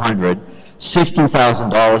 400,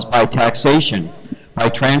 $60,000 by taxation, by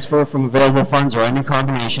transfer from available funds or any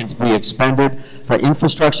combination to be expended for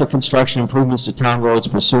infrastructure construction improvements to town roads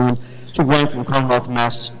pursuant to grant from Commonwealth of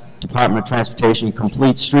Mass Department of Transportation,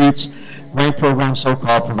 Complete Streets, grant program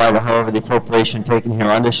so-called, provided however the appropriation taken here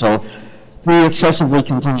under shall be excessively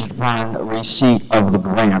contingent upon receipt of the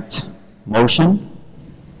grant. Motion?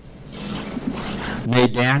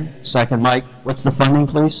 Made Dan, second Mike. What's the funding,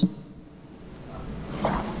 please?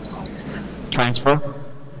 Transfer?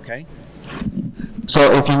 Okay.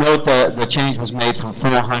 So if you note the change was made from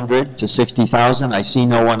 400 to 60,000. I see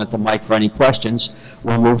no one at the mic for any questions.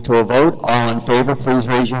 We'll move to a vote. All in favor, please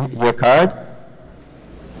raise your card.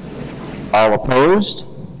 All opposed?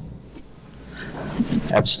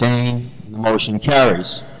 Abstain? The motion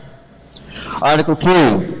carries. Article 3.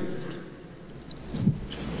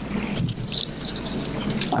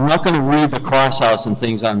 I'm not going to read the cross-outs and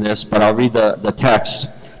things on this, but I'll read the text.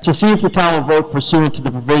 To see if the town will vote pursuant to the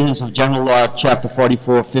provisions of General Law, Chapter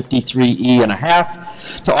 44, 53E and a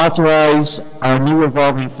half, to authorize our new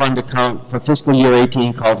revolving fund account for fiscal year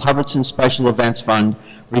 18 called Hubbardston Special Events Fund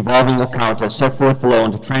revolving account as set forth below,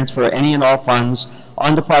 and to transfer any and all funds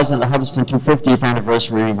on deposit in the Hubbardston 250th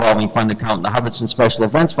anniversary revolving fund account and the Hubbardston Special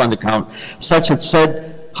Events Fund account, such that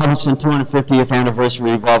said Hubbardston 250th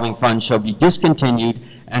anniversary revolving fund shall be discontinued,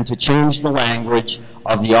 and to change the language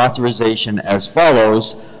of the authorization as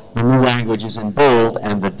follows. The new language is in bold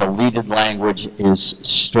and the deleted language is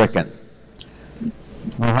stricken.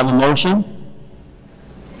 We have a motion.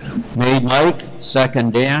 Made Mike,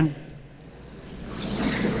 second Dan.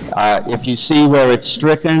 If you see where it's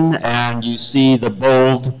stricken and you see the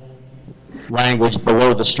bold language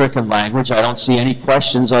below the stricken language, I don't see any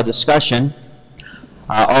questions or discussion.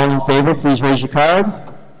 All in favor, please raise your card.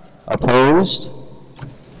 Opposed?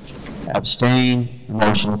 Abstain? The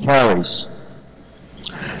motion carries.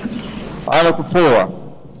 Article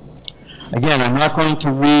 4. Again, I'm not going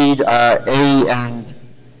to read A and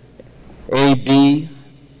AB,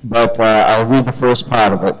 but I'll read the first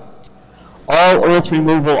part of it. All earth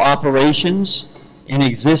removal operations in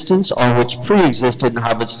existence or which pre-existed in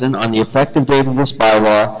Hubbardston on the effective date of this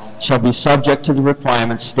bylaw shall be subject to the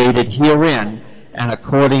requirements stated herein and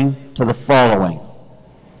according to the following.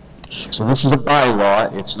 So this is a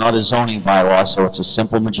bylaw. It's not a zoning bylaw, so it's a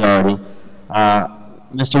simple majority.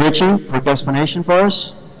 Mr. Ritchie, quick explanation for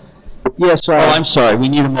us? Yes. Oh, I'm sorry. We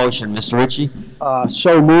need a motion. Mr. Ritchie?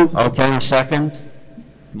 So moved. Okay, second.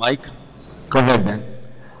 Mike? Go ahead, then.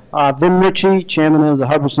 Vin Ritchie, Chairman of the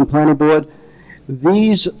Hubbardston Planning Board.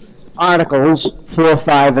 These articles, 4,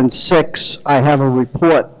 5, and 6, I have a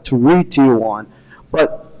report to read to you on.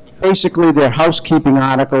 But basically, they're housekeeping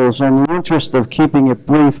articles. In the interest of keeping it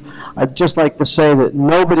brief, I'd just like to say that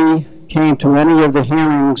nobody came to any of the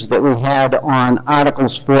hearings that we had on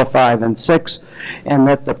Articles 4, 5, and 6, and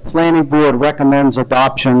that the Planning Board recommends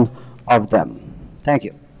adoption of them. Thank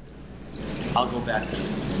you. I'll go back.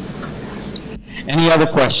 Any other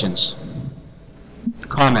questions?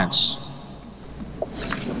 Comments?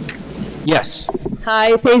 Yes.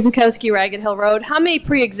 Hi, Faye Zukowski, Ragged Hill Road. How many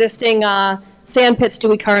pre-existing sand pits do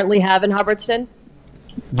we currently have in Hubbardston?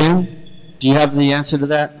 Vin, do you have the answer to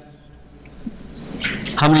that?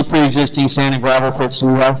 How many pre-existing sand and gravel pits do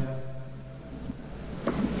we have?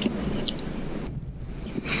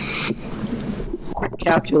 Quick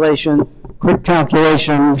calculation,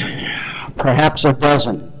 perhaps a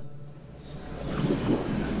dozen.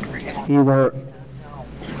 Either,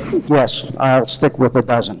 yes, I'll stick with a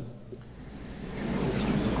dozen.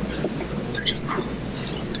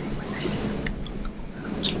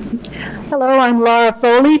 Hello, I'm Laura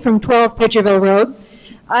Foley from 12 Pitcherville Road.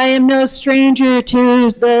 I am no stranger to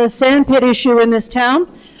the sand pit issue in this town.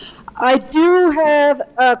 I do have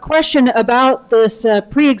a question about this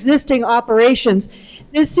pre-existing operations.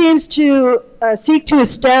 This seems to seek to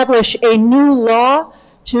establish a new law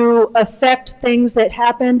to affect things that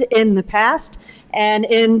happened in the past. And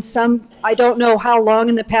in some, I don't know how long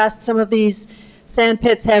in the past some of these sand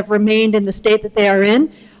pits have remained in the state that they are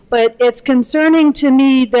in, but it's concerning to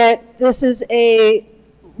me that this is a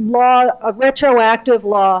law, a retroactive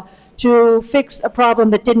law, to fix a problem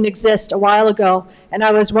that didn't exist a while ago, and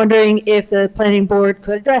I was wondering if the planning board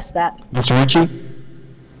could address that. Mr. Ritchie?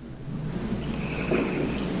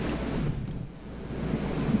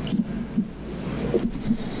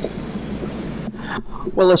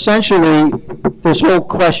 Well, essentially, this whole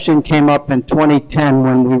question came up in 2010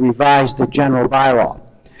 when we revised the general bylaw.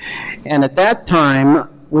 And at that time,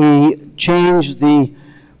 we changed the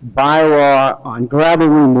bylaw on gravel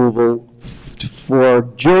removal for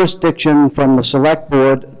jurisdiction from the select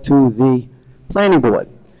board to the planning board,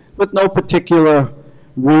 with no particular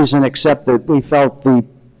reason except that we felt the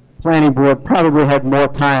planning board probably had more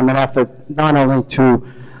time and effort not only to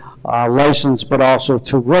license but also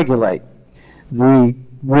to regulate. The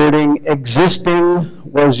wording existing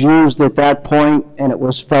was used at that point, and it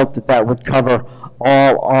was felt that that would cover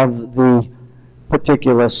all of the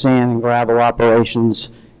particular sand and gravel operations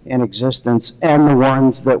in existence and the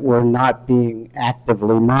ones that were not being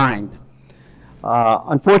actively mined.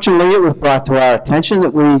 Unfortunately, it was brought to our attention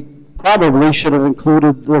that we probably should have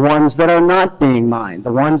included the ones that are not being mined,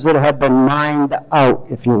 the ones that have been mined out,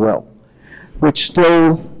 if you will, which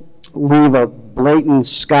still leave a blatant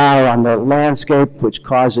scar on the landscape, which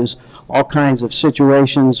causes all kinds of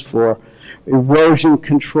situations for erosion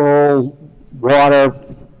control, water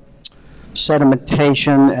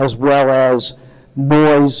sedimentation, as well as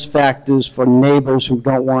noise factors for neighbors who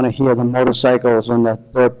don't want to hear the motorcycles and the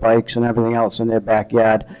dirt bikes and everything else in their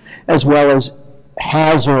backyard, as well as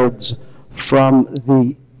hazards from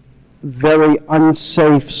the very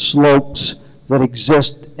unsafe slopes that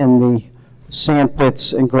exist in the sand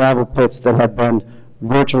pits and gravel pits that have been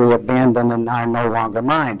virtually abandoned and are no longer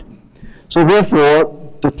mined. So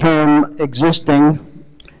therefore, the term existing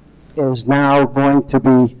is now going to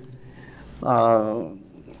be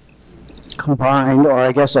combined, or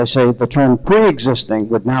I guess I say the term pre-existing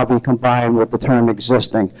would now be combined with the term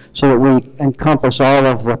existing, so that we encompass all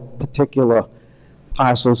of the particular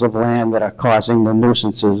parcels of land that are causing the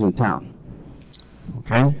nuisances in town.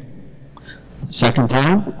 Okay. Second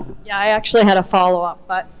time? Yeah, I actually had a follow-up,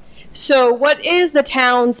 but, so what is the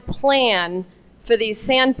town's plan for these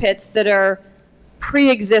sand pits that are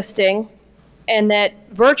pre-existing and that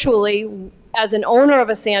virtually, as an owner of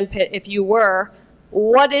a sand pit, if you were,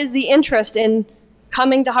 what is the interest in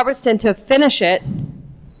coming to Hubbardston to finish it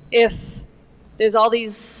if there's all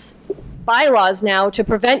these bylaws now to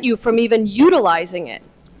prevent you from even utilizing it?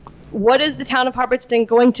 What is the town of Hubbardston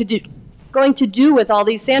going to do with all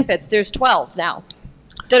these sand pits? There's 12 now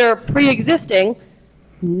that are pre-existing.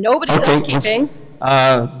 Nobody's upkeeping.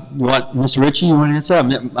 You want, Mr. Ritchie, you want to answer?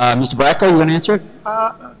 Mr. Bracco, you want to answer it?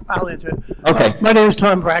 I'll answer it. Okay. My name is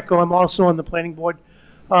Tom Bracco. I'm also on the planning board.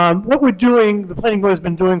 What we're doing, the planning board has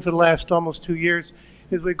been doing for the last almost 2 years,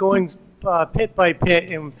 is we're going pit by pit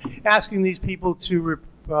and asking these people to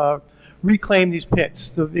reclaim these pits.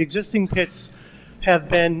 The existing pits have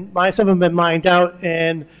been, some of them have been mined out,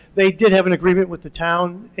 and they did have an agreement with the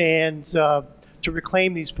town and to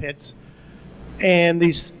reclaim these pits, and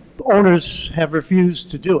these owners have refused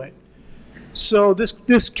to do it. So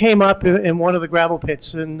this came up in one of the gravel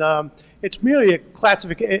pits, and it's merely a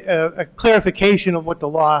clarification of what the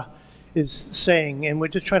law is saying, and we're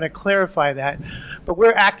just trying to clarify that. But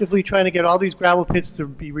we're actively trying to get all these gravel pits to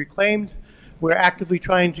be reclaimed. We're actively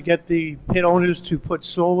trying to get the pit owners to put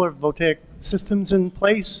solar voltaic systems in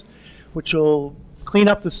place, which will clean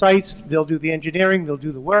up the sites. They'll do the engineering, they'll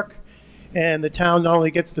do the work, and the town not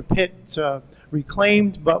only gets the pit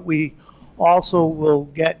reclaimed, but we also will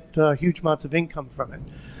get huge amounts of income from it.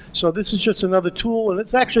 So this is just another tool, and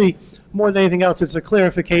it's actually, more than anything else, it's a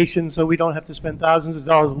clarification so we don't have to spend thousands of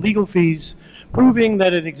dollars in legal fees proving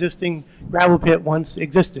that an existing gravel pit once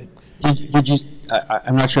existed. Did you,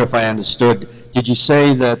 I'm not sure if I understood, did you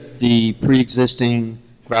say that the pre-existing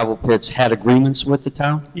gravel pits had agreements with the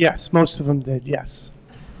town? Yes, most of them did, yes.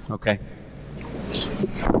 Okay.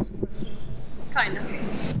 Kind of.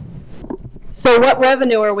 So what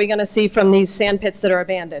revenue are we going to see from these sand pits that are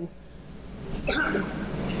abandoned?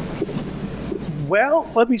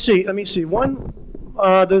 Well, let me see. One,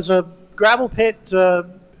 there's a gravel pit,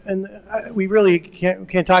 and we really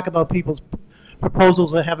can't talk about people's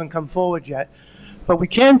proposals that haven't come forward yet. But we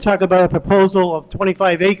can talk about a proposal of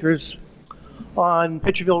 25 acres on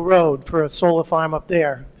Pitcherville Road for a solar farm up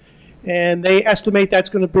there. And they estimate that's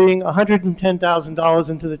going to bring $110,000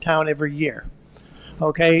 into the town every year.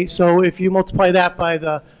 Okay, so if you multiply that by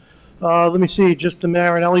the, let me see, just the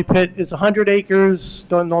Marinelli pit is 100 acres,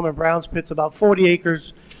 Don Norman Brown's pit's about 40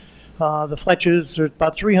 acres, the Fletcher's are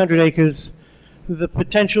about 300 acres. The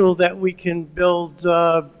potential that we can build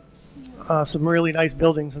some really nice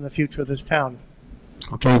buildings in the future of this town.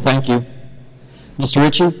 Okay, thank you. Mr.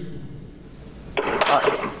 Ritchie?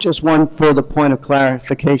 just one further point of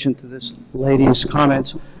clarification to this lady's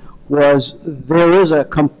comments was there is a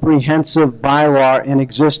comprehensive bylaw in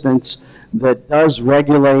existence that does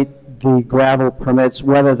regulate the gravel permits,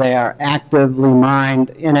 whether they are actively mined,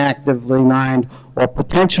 inactively mined, or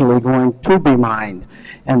potentially going to be mined.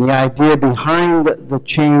 And the idea behind the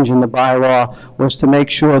change in the bylaw was to make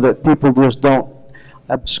sure that people just don't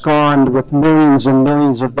abscond with millions and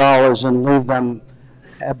millions of dollars and leave them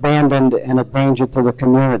abandoned and a danger to the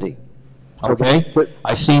community. Okay,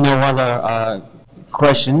 I see no other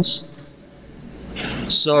questions.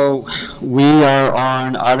 So we are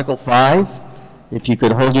on Article 5. If you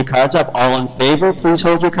could hold your cards up. All in favor, please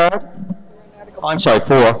hold your card. Oh, I'm sorry,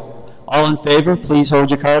 4. All in favor, please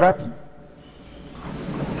hold your card up.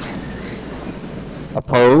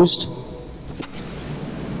 Opposed?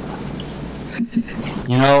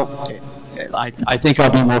 You know, I think I'll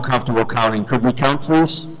be more comfortable counting. Could we count,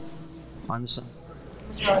 please? On the side.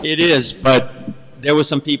 It is, but there were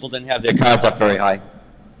some people that didn't have their cards up very high.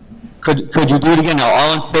 Could you do it again now?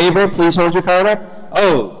 All in favor, please hold your card up.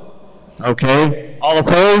 Oh, okay. All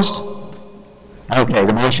opposed? Okay,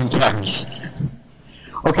 the motion carries.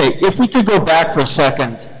 Okay, if we could go back for a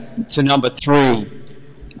second to number 3.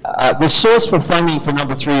 The source for funding for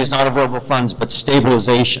number 3 is not available funds, but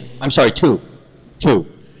stabilization. I'm sorry, 2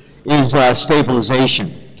 is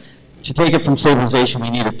stabilization. To take it from stabilization, we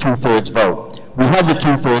need a 2/3 vote. We had the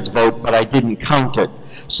 2/3 vote, but I didn't count it.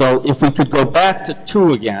 So if we could go back to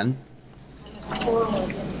 2 again.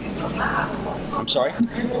 I'm sorry?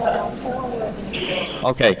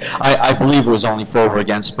 Okay, I believe it was only 4 were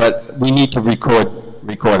against, but we need to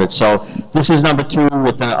record it. So this is number 2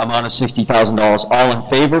 with an amount of $60,000. All in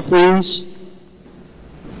favor, please?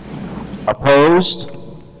 Opposed?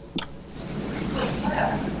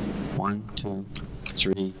 1, 2,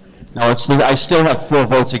 3. No, I still have 4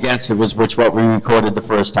 votes against it, which what we recorded the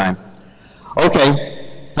first time.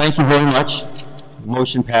 Okay, thank you very much.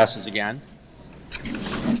 Motion passes again.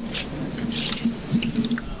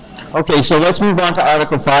 Okay, so let's move on to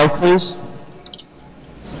Article 5, please.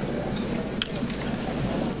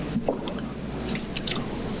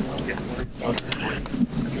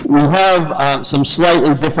 We have some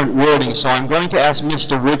slightly different wording, so I'm going to ask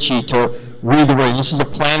Mr. Ritchie to read the wording. This is a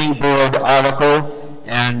planning board article,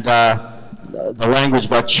 and the language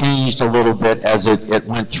got changed a little bit as it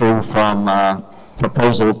went through from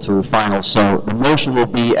proposal to final. So the motion will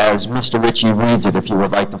be as Mr. Ritchie reads it, if you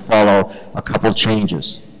would like to follow a couple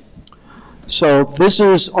changes. So this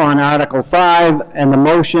is on Article 5, and the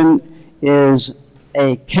motion is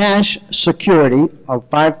a cash security of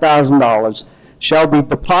 $5,000 shall be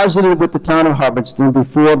deposited with the town of Hubbardston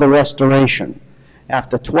before the restoration.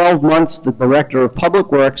 After 12 months, the Director of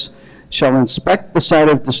Public Works shall inspect the site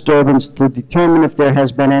of disturbance to determine if there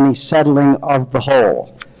has been any settling of the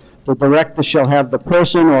hole. The Director shall have the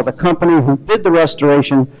person or the company who did the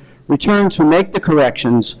restoration return to make the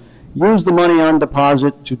corrections, use the money on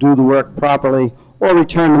deposit to do the work properly, or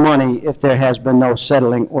return the money if there has been no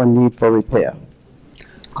settling or need for repair.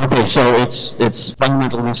 Okay, so it's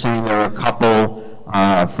fundamentally saying there are a couple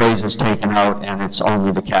phrases taken out, and it's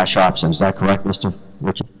only the cash option. Is that correct, Mr.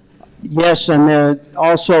 Ritchie? Yes, and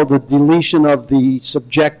also the deletion of the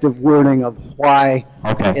subjective wording of why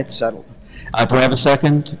it's settled. Do I have a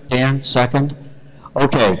second? Dan, second?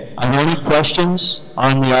 Okay, are there any questions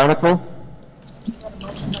on the article?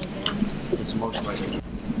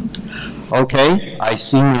 Okay, I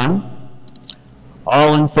see none.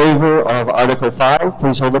 All in favor of Article 5,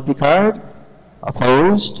 please hold up your card.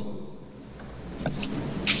 Opposed?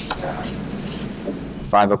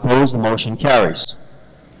 5 opposed, the motion carries.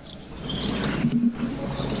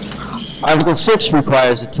 Article 6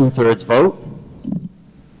 requires a 2/3 vote.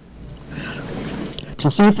 To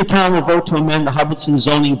see if the town will vote to amend the Hubbardston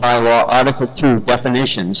zoning bylaw, Article 2,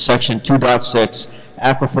 definitions, Section 2.6,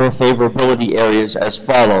 aquifer favorability areas as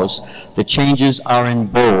follows. The changes are in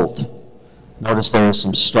bold. Notice there is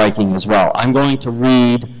some striking as well. I'm going to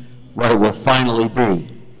read what it will finally be.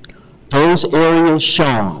 Those areas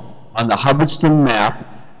shown on the Hubbardston map,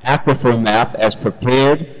 aquifer map, as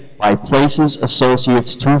prepared by Places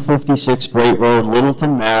Associates, 256 Great Road,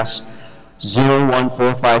 Littleton, Mass.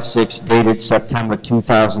 01456, dated September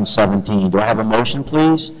 2017. Do I have a motion,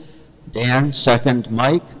 please? Dan, second.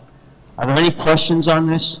 Mike? Are there any questions on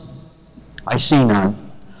this? I see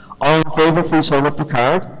none. All in favor, please hold up the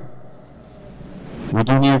card. We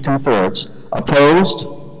do need a 2/3. Opposed?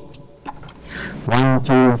 1,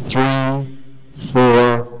 2, 3,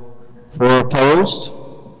 4. 4 opposed?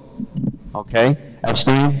 Okay.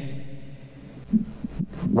 Abstain?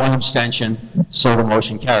 1 abstention, so the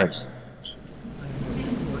motion carries.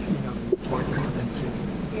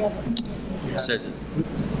 It says it.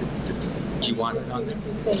 Do you want it on there?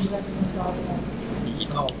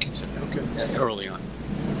 Oh, okay. Early on.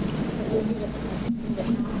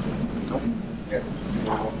 Nope.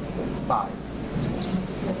 5.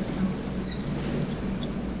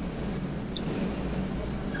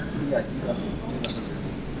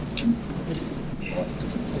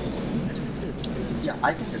 Yeah,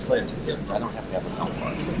 I can declare it. I don't have to have a count for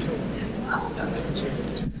us.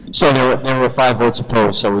 So there were 5 votes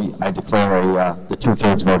opposed, so I declare the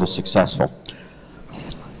 2/3 vote is successful.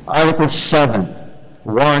 Article 7,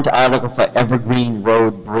 warrant article for Evergreen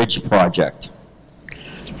Road Bridge Project.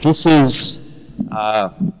 This is,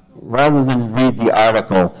 rather than read the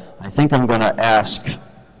article, I think I'm going to ask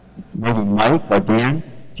maybe Mike or Dan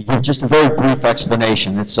to give just a very brief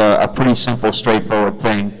explanation. It's a pretty simple, straightforward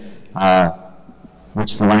thing,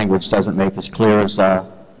 which the language doesn't make as clear as a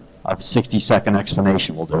 60-second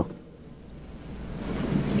explanation will do.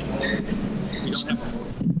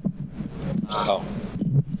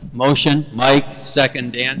 Motion, Mike,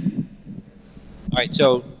 second, Dan. All right,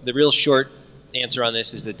 so the real short answer on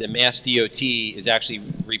this is that the Mass DOT is actually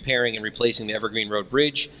repairing and replacing the Evergreen Road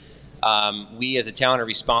Bridge. We as a town are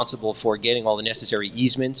responsible for getting all the necessary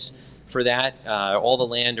easements for that. All the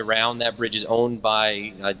land around that bridge is owned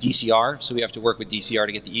by DCR, so we have to work with DCR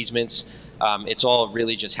to get the easements. It's all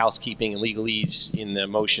really just housekeeping and legalese in the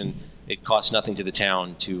motion. It costs nothing to the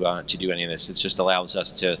town to do any of this. It just allows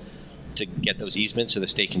us to get those easements so the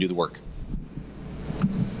state can do the work.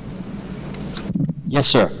 Yes,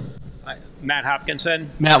 sir. Matt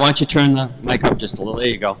Hopkinson. Matt, why don't you turn the mic up just a little? There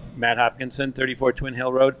you go. Matt Hopkinson, 34 Twin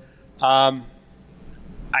Hill Road. I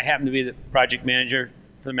happen to be the project manager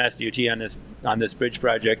for the Mass DOT on this bridge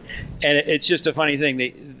project, and it's just a funny thing.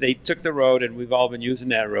 They took the road, and we've all been using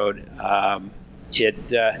that road.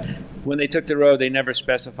 When they took the road, they never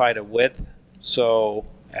specified a width. So,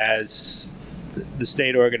 as the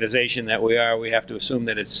state organization that we are, we have to assume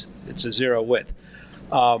that it's a 0 width.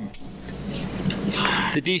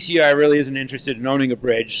 The DCR really isn't interested in owning a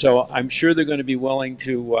bridge, so I'm sure they're going to be willing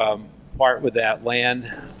to part with that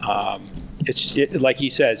land. Like he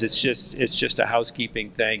says, it's just a housekeeping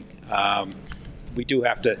thing. We do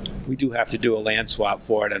have to do a land swap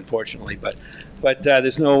for it, unfortunately, but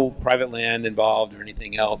there's no private land involved or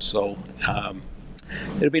anything else. So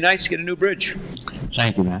it'll be nice to get a new bridge.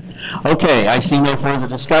 Thank you, Matt. Okay, I see no further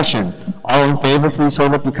discussion. All in favor, please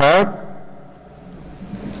hold up your card.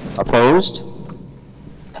 Opposed?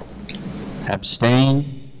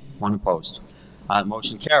 Abstain? 1 opposed.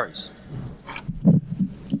 Motion carries.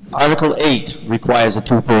 Article 8 requires a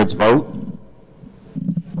 2/3 vote.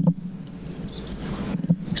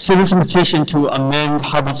 Citizen petition to amend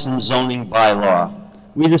Hubbardston zoning bylaw.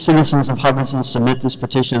 We, the citizens of Hubbardston, submit this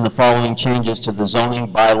petition and the following changes to the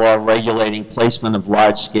zoning bylaw regulating placement of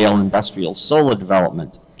large-scale industrial solar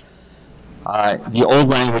development. The old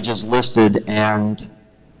language is listed and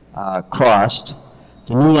crossed.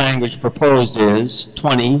 The new language proposed is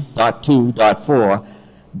 20.2.4,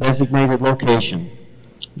 designated location.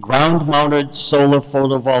 Ground-mounted solar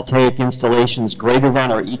photovoltaic installations greater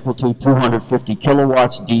than or equal to 250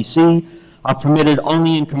 kilowatts DC are permitted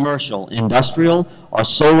only in commercial, industrial, or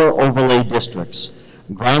solar overlay districts.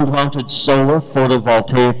 Ground-mounted solar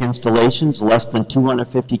photovoltaic installations less than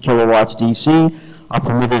 250 kilowatts DC are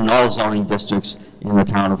permitted in all zoning districts in the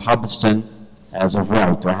town of Hubbardston as of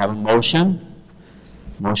right. Do I have a motion?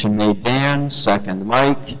 Motion made Dan, second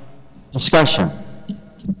Mike. Discussion.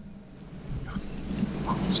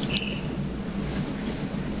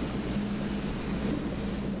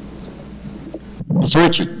 Mr.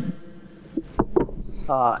 Ritchie.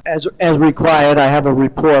 As required, I have a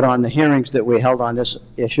report on the hearings that we held on this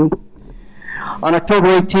issue. On October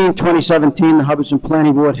 18, 2017, the Hubbardston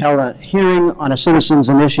Planning Board held a hearing on a citizens'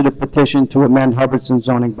 initiative petition to amend Hubbardston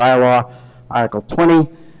zoning bylaw, Article 20,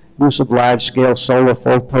 use of large-scale solar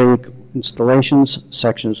photovoltaic installations,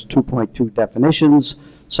 sections 2.2 definitions,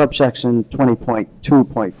 subsection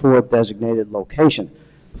 20.2.4 designated location.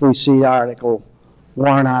 Please see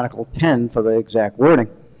warrant Article 10 for the exact wording.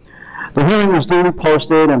 The hearing was duly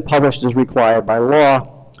posted and published as required by law.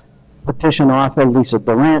 Petition author Lisa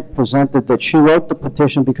Durant presented that she wrote the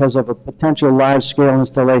petition because of a potential large-scale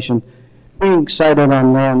installation being sited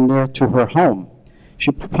on land near to her home.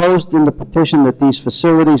 She proposed in the petition that these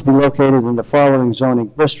facilities be located in the following zoning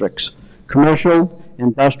districts: commercial,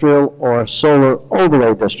 industrial, or solar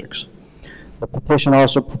overlay districts. The petition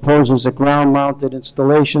also proposes that ground-mounted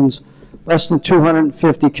installations less than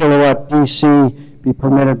 250 kilowatt DC be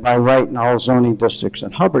permitted by right in all zoning districts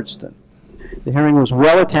in Hubbardston. The hearing was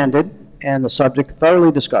well attended and the subject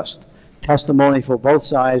thoroughly discussed. Testimony for both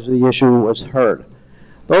sides of the issue was heard.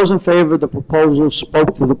 Those in favor of the proposal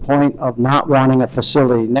spoke to the point of not wanting a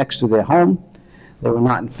facility next to their home. They were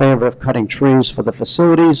not in favor of cutting trees for the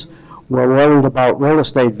facilities, were worried about real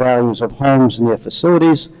estate values of homes near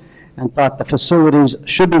facilities, and thought the facilities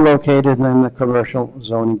should be located in the commercial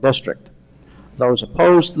zoning district. Those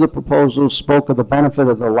opposed to the proposal spoke of the benefit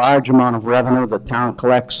of the large amount of revenue the town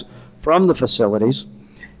collects from the facilities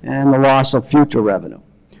and the loss of future revenue.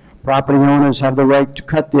 Property owners have the right to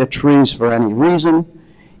cut their trees for any reason.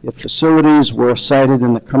 If facilities were sited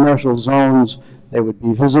in the commercial zones, they would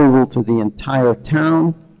be visible to the entire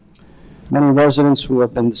town. Many residents who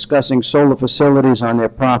have been discussing solar facilities on their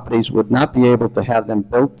properties would not be able to have them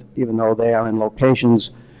built, even though they are in locations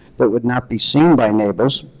that would not be seen by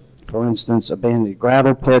neighbors. For instance, abandoned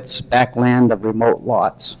gravel pits, backland of remote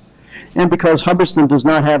lots. And because Hubbardston does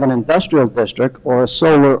not have an industrial district or a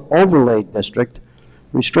solar overlay district,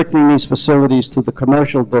 restricting these facilities to the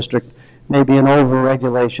commercial district may be an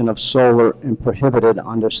overregulation of solar and prohibited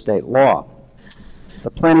under state law. The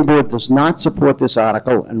Planning Board does not support this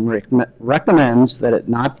article and recommends that it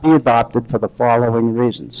not be adopted for the following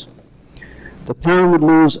reasons. The town would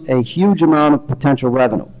lose a huge amount of potential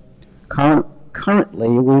revenue. Currently,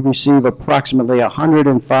 we receive approximately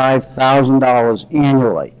 $105,000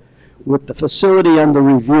 annually, with the facility under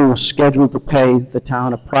review scheduled to pay the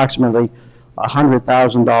town approximately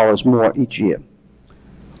 $100,000 more each year.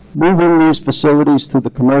 Moving these facilities to the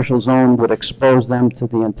commercial zone would expose them to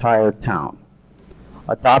the entire town.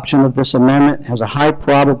 Adoption of this amendment has a high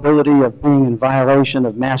probability of being in violation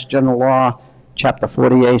of Mass General Law, Chapter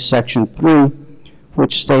 48, Section 3,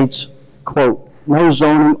 which states, quote, "No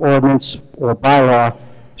zoning ordinance or bylaw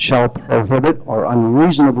shall prohibit or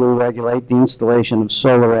unreasonably regulate the installation of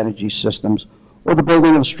solar energy systems or the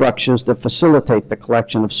building of structures that facilitate the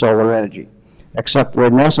collection of solar energy, except where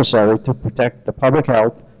necessary to protect the public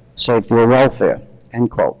health, safety, or welfare,"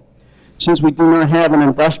 end quote. Since we do not have an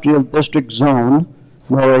industrial district zone,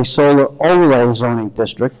 nor a solar overlay zoning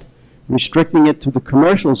district, restricting it to the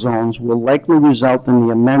commercial zones will likely result in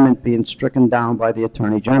the amendment being stricken down by the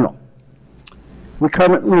Attorney General. We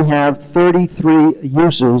currently have 33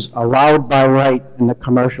 uses allowed by right in the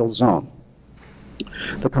commercial zone.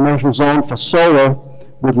 The commercial zone for solar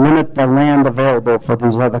would limit the land available for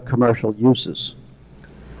these other commercial uses.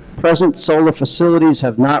 Present solar facilities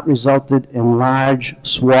have not resulted in large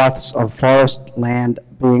swaths of forest land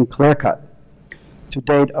being clear-cut. To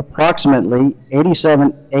date, approximately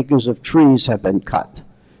 87 acres of trees have been cut.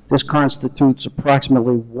 This constitutes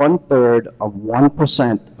approximately 1/3 of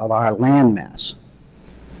 1% of our land mass.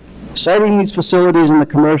 Siting these facilities in the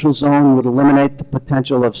commercial zone would eliminate the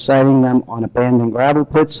potential of siting them on abandoned gravel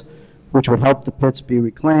pits, which would help the pits be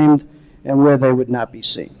reclaimed and where they would not be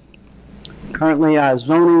seen. Currently, our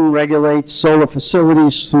zoning regulates solar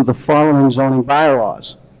facilities through the following zoning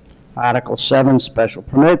bylaws. Article 7, special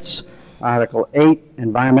permits, Article 8,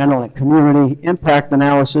 environmental and community impact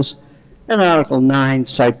analysis, and Article 9,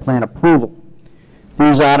 site plan approval.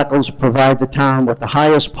 These articles provide the town with the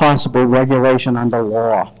highest possible regulation under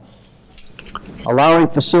law. Allowing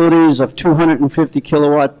facilities of 250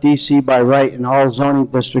 kilowatt DC by right in all zoning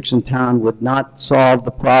districts in town would not solve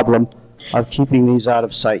the problem of keeping these out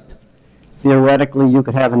of sight. Theoretically, you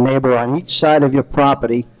could have a neighbor on each side of your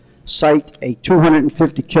property site a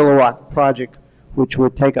 250 kilowatt project which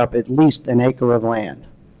would take up at least an acre of land.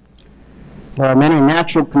 There are many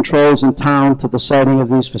natural controls in town to the siting of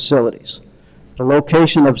these facilities. The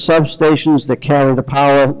location of substations that carry the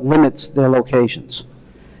power limits their locations.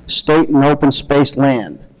 State and open space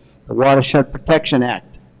land, the Watershed Protection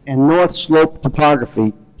Act, and North Slope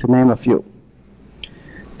topography, to name a few.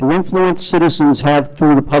 The influence citizens have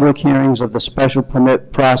through the public hearings of the special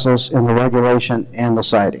permit process in the regulation and the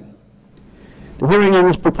siting. The hearing on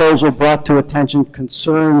this proposal brought to attention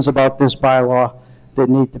concerns about this bylaw that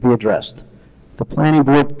need to be addressed. The Planning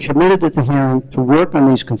Board committed at the hearing to work on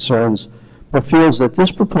these concerns, but feels that this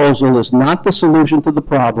proposal is not the solution to the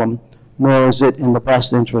problem, nor is it in the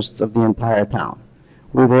best interests of the entire town.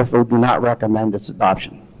 We therefore do not recommend its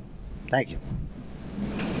adoption. Thank you.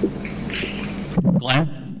 Glenn?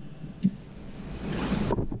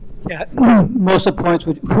 Yeah, most of the points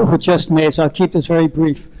were just made, so I'll keep this very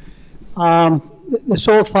brief. The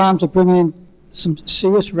solar farms are bringing in some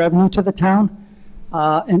serious revenue to the town,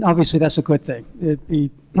 and obviously that's a good thing. It'd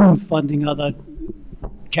be funding other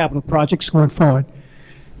capital projects going forward.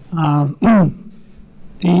 The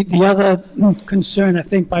other concern, I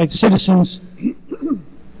think, by citizens,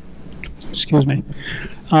 excuse me,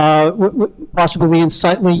 possibly the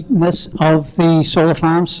unsightliness of the solar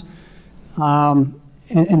farms,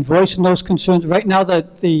 and voicing those concerns. Right now,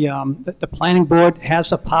 the Planning Board has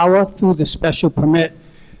the power through the special permit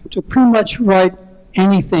to pretty much write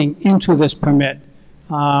anything into this permit,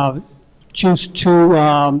 just to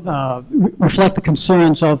reflect the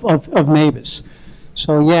concerns of neighbors.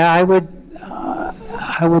 So yeah, I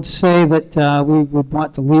would say that we would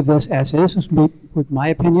want to leave this as is, with my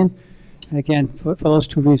opinion. And again, for those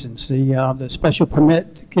two reasons, the special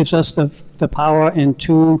permit gives us the power, and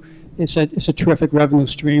two, it's a terrific revenue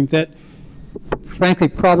stream that, frankly,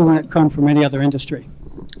 probably wouldn't come from any other industry.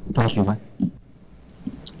 Thank you, Len.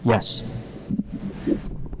 Yes.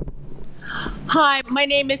 Hi, my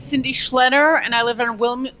name is Cindy Schlenner, and I live on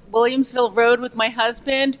Williamsville Road with my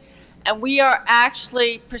husband, and we are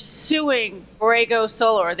actually pursuing Borrego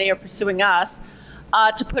Solar, or they are pursuing us,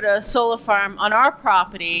 to put a solar farm on our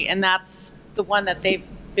property, and that's the one that they've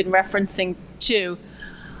been referencing too.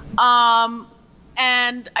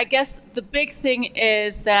 And I guess the big thing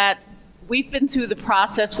is that we've been through the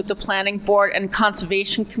process with the Planning Board and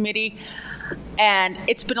Conservation Committee, and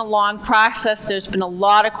it's been a long process. There's been a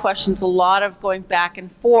lot of questions, a lot of going back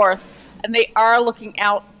and forth, and they are looking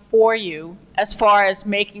out for you as far as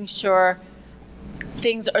making sure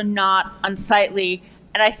things are not unsightly.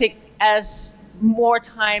 And I think as more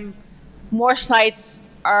sites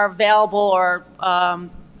are available, or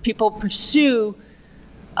people pursue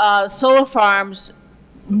solar farms,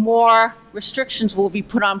 more restrictions will be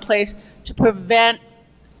put on place to prevent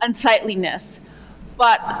unsightliness.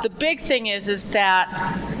 But the big thing is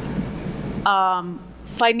that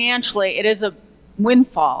financially it is a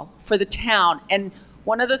windfall for the town. And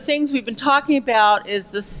one of the things we've been talking about is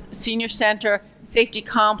the senior center, safety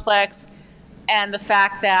complex, and the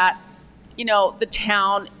fact that, you know, the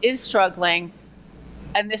town is struggling,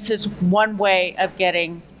 and this is one way of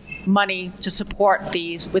getting money to support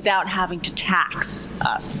these without having to tax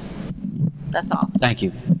us. That's all. Thank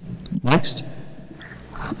you. Next.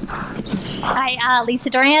 Hi, Lisa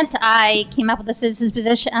Durant. I came up with a citizen's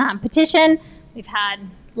petition. We've had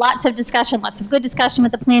lots of discussion, lots of good discussion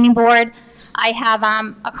with the planning board. I have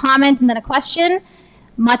a comment and then a question.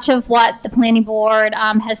 Much of what the planning board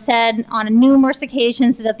has said on numerous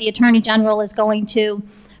occasions is that the Attorney General is going to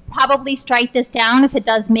probably strike this down if it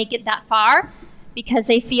does make it that far, because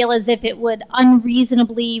they feel as if it would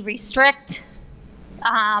unreasonably restrict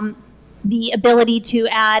the ability to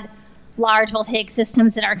add large voltaic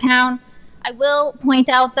systems in our town. I will point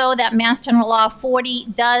out, though, that Mass General Law 40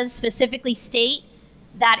 does specifically state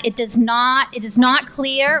that it is not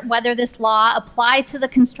clear whether this law applies to the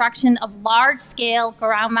construction of large-scale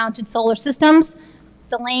ground-mounted solar systems.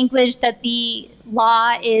 The language that the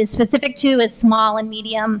law is specific to is small and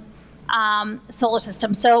medium solar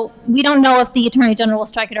systems. So we don't know if the Attorney General will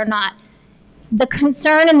strike it or not. The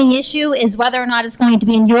concern and the issue is whether or not it's going to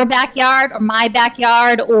be in your backyard or my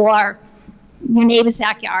backyard or your neighbor's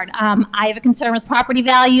backyard. I have a concern with property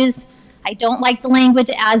values. I don't like the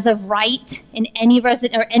language as of right in any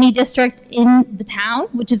resident or any district in the town,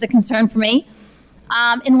 which is a concern for me.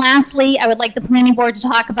 And lastly, I would like the planning board to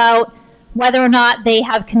talk about whether or not they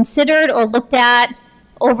have considered or looked at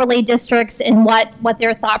overlay districts and what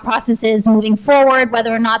their thought process is moving forward,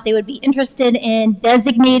 whether or not they would be interested in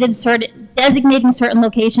designating certain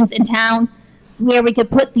locations in town where we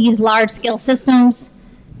could put these large-scale systems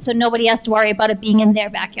so nobody has to worry about it being in their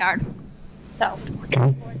backyard. So.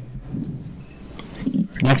 Okay.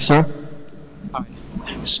 Next, sir. Hi.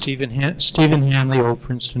 Stephen Hanley, Old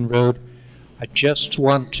Princeton Road. I just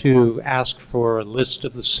want to ask for a list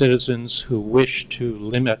of the citizens who wish to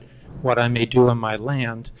limit what I may do on my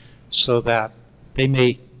land so that they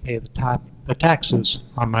may pay the taxes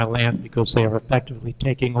on my land because they are effectively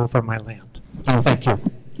taking over my land. Thank you.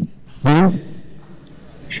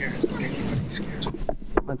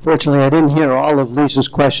 Unfortunately, I didn't hear all of Lisa's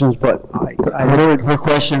questions, but I heard her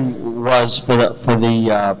question was for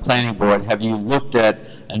the planning board. Have you looked at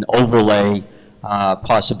an overlay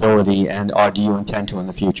possibility, and or do you intend to in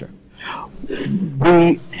the future?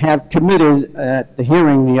 We have committed at the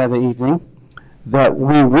hearing the other evening that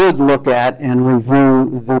we would look at and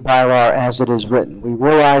review the bylaw as it is written. We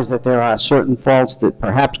realize that there are certain faults that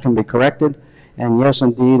perhaps can be corrected, and yes,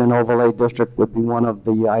 indeed, an overlay district would be one of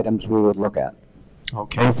the items we would look at.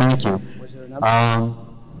 Okay, thank you.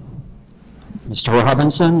 Mr.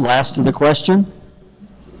 Robinson, last of the question.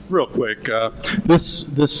 Real quick, this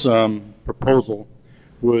proposal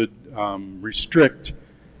would restrict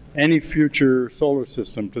any future solar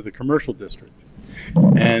system to the commercial district.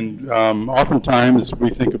 And oftentimes we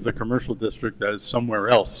think of the commercial district as somewhere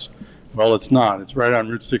else. Well, it's not. It's right on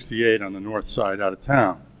Route 68 on the north side out of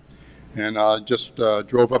town. And I just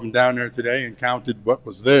drove up and down there today and counted what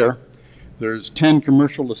was there. There's 10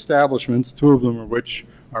 commercial establishments, 2 of them of which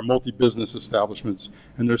are multi-business establishments,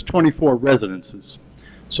 and there's 24 residences.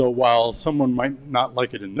 So while someone might not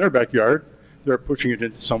like it in their backyard, they're pushing it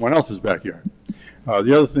into someone else's backyard.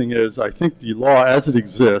 The other thing is, I think the law as it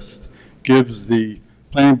exists gives the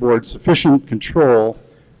planning board sufficient control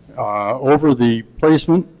over the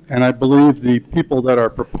placement, and I believe the people that are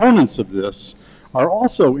proponents of this are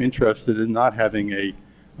also interested in not having a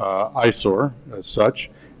eyesore as such,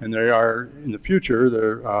 and they are, in the future,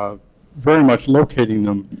 they're very much locating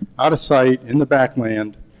them out of sight in the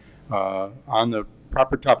backland on the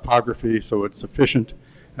proper topography, so it's sufficient,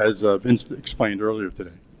 as Vince explained earlier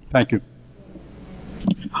today. Thank you.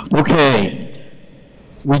 Okay.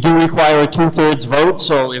 We do require a 2/3 vote,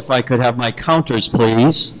 so if I could have my counters,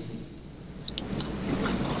 please.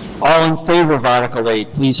 All in favor of Article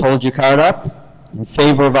 8, please hold your card up. In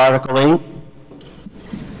favor of Article 8.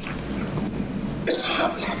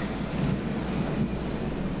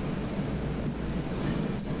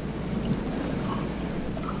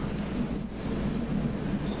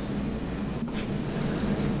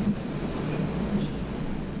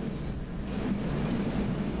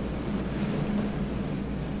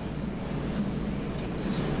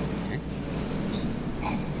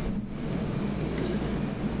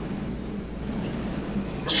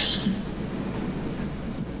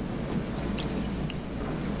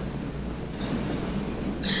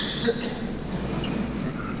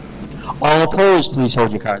 All opposed, please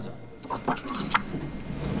hold your cards up.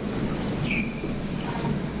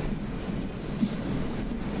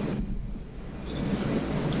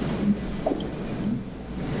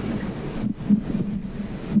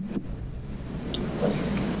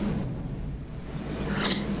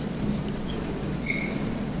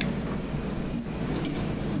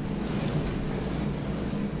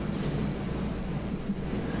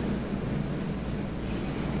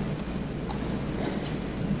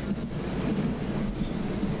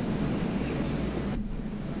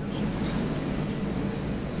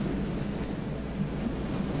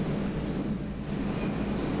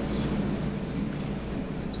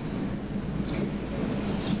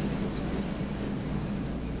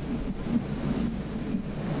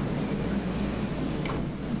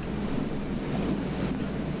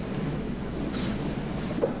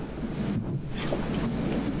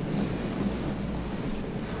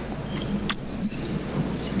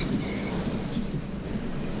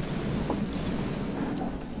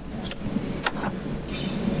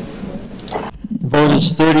 Vote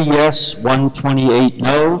is 30 yes, 128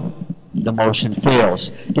 no. The motion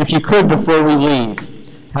fails. If you could, before we leave,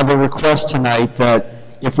 have a request tonight that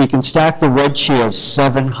if we can stack the red chairs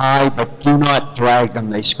 7 high, but do not drag them,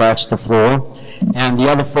 they scratch the floor, and the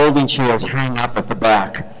other folding chairs hang up at the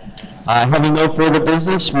back. Having no further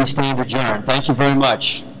business, we stand adjourned. Thank you very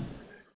much.